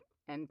poop.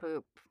 and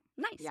poop.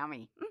 Nice.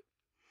 Yummy.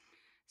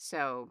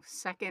 So,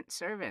 second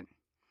servant.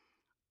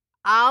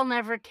 I'll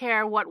never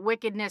care what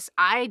wickedness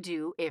I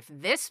do if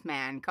this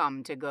man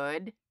come to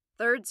good.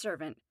 Third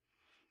servant.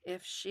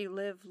 If she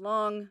live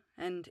long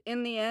and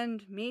in the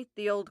end meet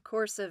the old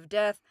course of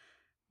death,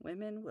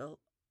 women will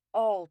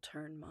all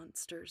turn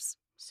monsters.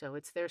 So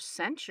it's their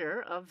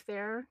censure of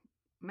their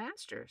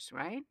masters,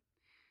 right?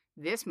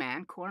 This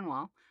man,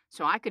 Cornwall,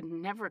 so I could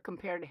never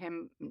compare to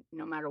him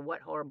no matter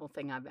what horrible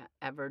thing I've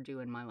ever do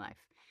in my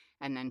life.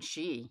 And then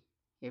she,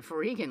 if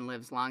Regan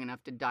lives long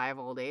enough to die of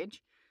old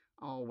age,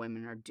 all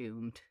women are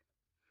doomed.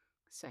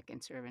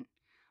 Second servant.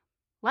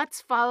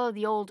 Let's follow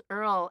the old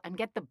earl and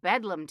get the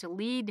bedlam to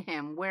lead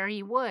him where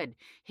he would.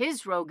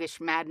 His roguish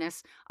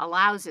madness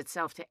allows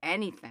itself to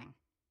anything.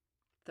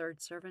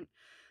 Third servant.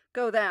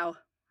 Go thou.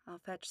 I'll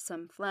fetch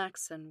some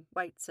flax and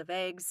whites of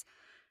eggs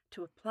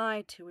to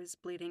apply to his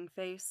bleeding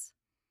face.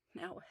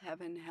 Now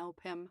heaven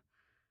help him.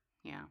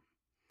 Yeah.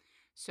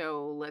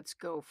 So let's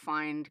go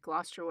find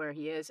Gloucester where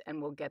he is,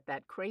 and we'll get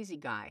that crazy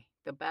guy,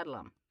 the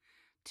bedlam,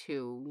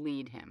 to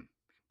lead him.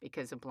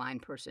 Because a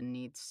blind person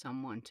needs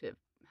someone to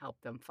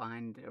help them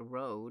find a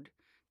road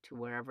to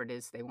wherever it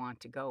is they want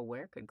to go.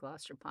 Where could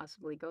Gloucester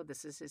possibly go?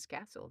 This is his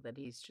castle that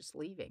he's just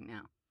leaving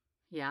now.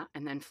 Yeah,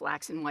 and then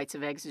flax and whites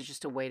of eggs is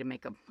just a way to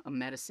make a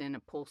medicine,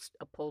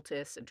 a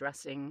poultice, a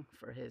dressing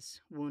for his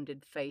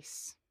wounded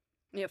face.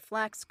 Yeah,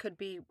 flax could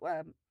be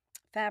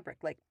fabric,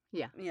 like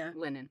Yeah, yeah.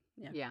 linen.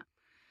 Yeah. Yeah.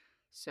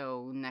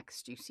 So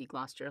next you see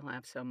Gloucester will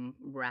have some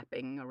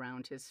wrapping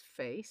around his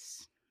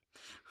face.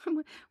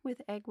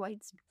 With egg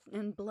whites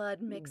and blood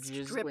mixed,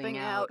 Drizzling dripping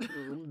out.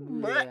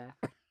 Blech.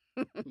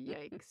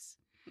 Yikes.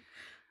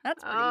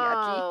 That's pretty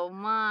yucky. Oh,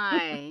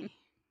 my.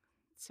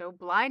 So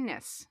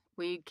blindness.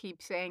 We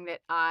keep saying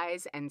that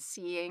eyes and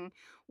seeing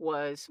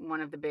was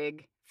one of the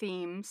big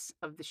themes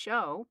of the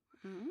show.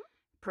 Mhm.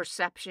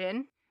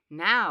 Perception.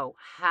 Now,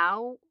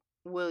 how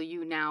will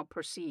you now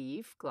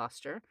perceive,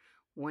 Gloucester,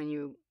 when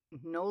you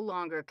no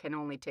longer can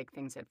only take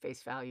things at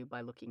face value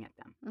by looking at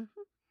them? Mhm.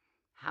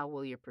 How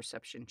will your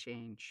perception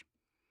change?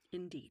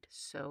 Indeed.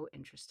 So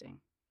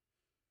interesting.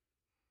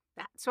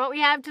 That's what we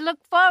have to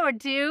look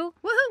forward to.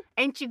 Woohoo!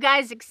 Ain't you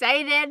guys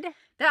excited?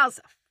 That was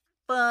a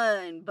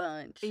fun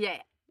bunch.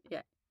 Yeah.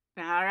 Yeah.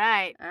 All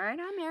right. All right,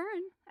 I'm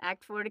Erin.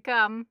 Act 4 to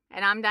come.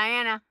 And I'm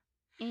Diana.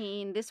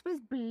 And this was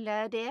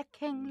Bloody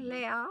King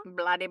Lear.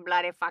 Bloody,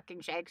 bloody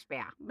fucking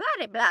Shakespeare.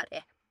 Bloody,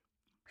 bloody.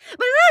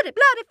 Bloody,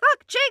 bloody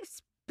fuck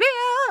Shakespeare.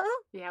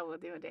 Yeah, we'll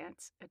do a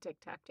dance, a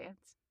TikTok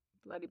dance.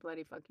 Bloody,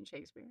 bloody fucking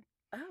Shakespeare.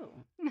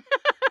 Oh.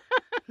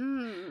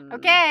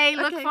 Okay,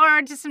 look Okay.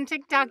 forward to some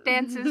TikTok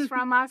dances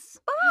from us.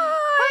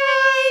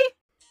 Bye!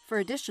 For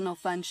additional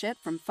fun shit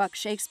from Fuck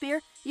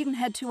Shakespeare, you can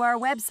head to our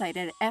website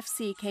at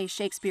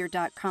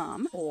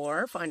fckshakespeare.com.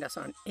 Or find us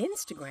on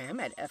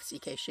Instagram at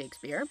FCK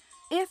Shakespeare.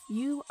 If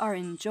you are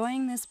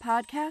enjoying this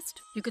podcast,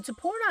 You could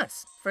support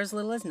us for as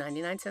little as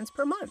 99 cents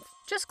per month.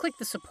 Just click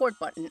the support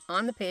button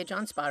on the page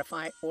on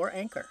Spotify or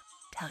Anchor.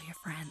 tell your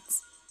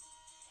friends.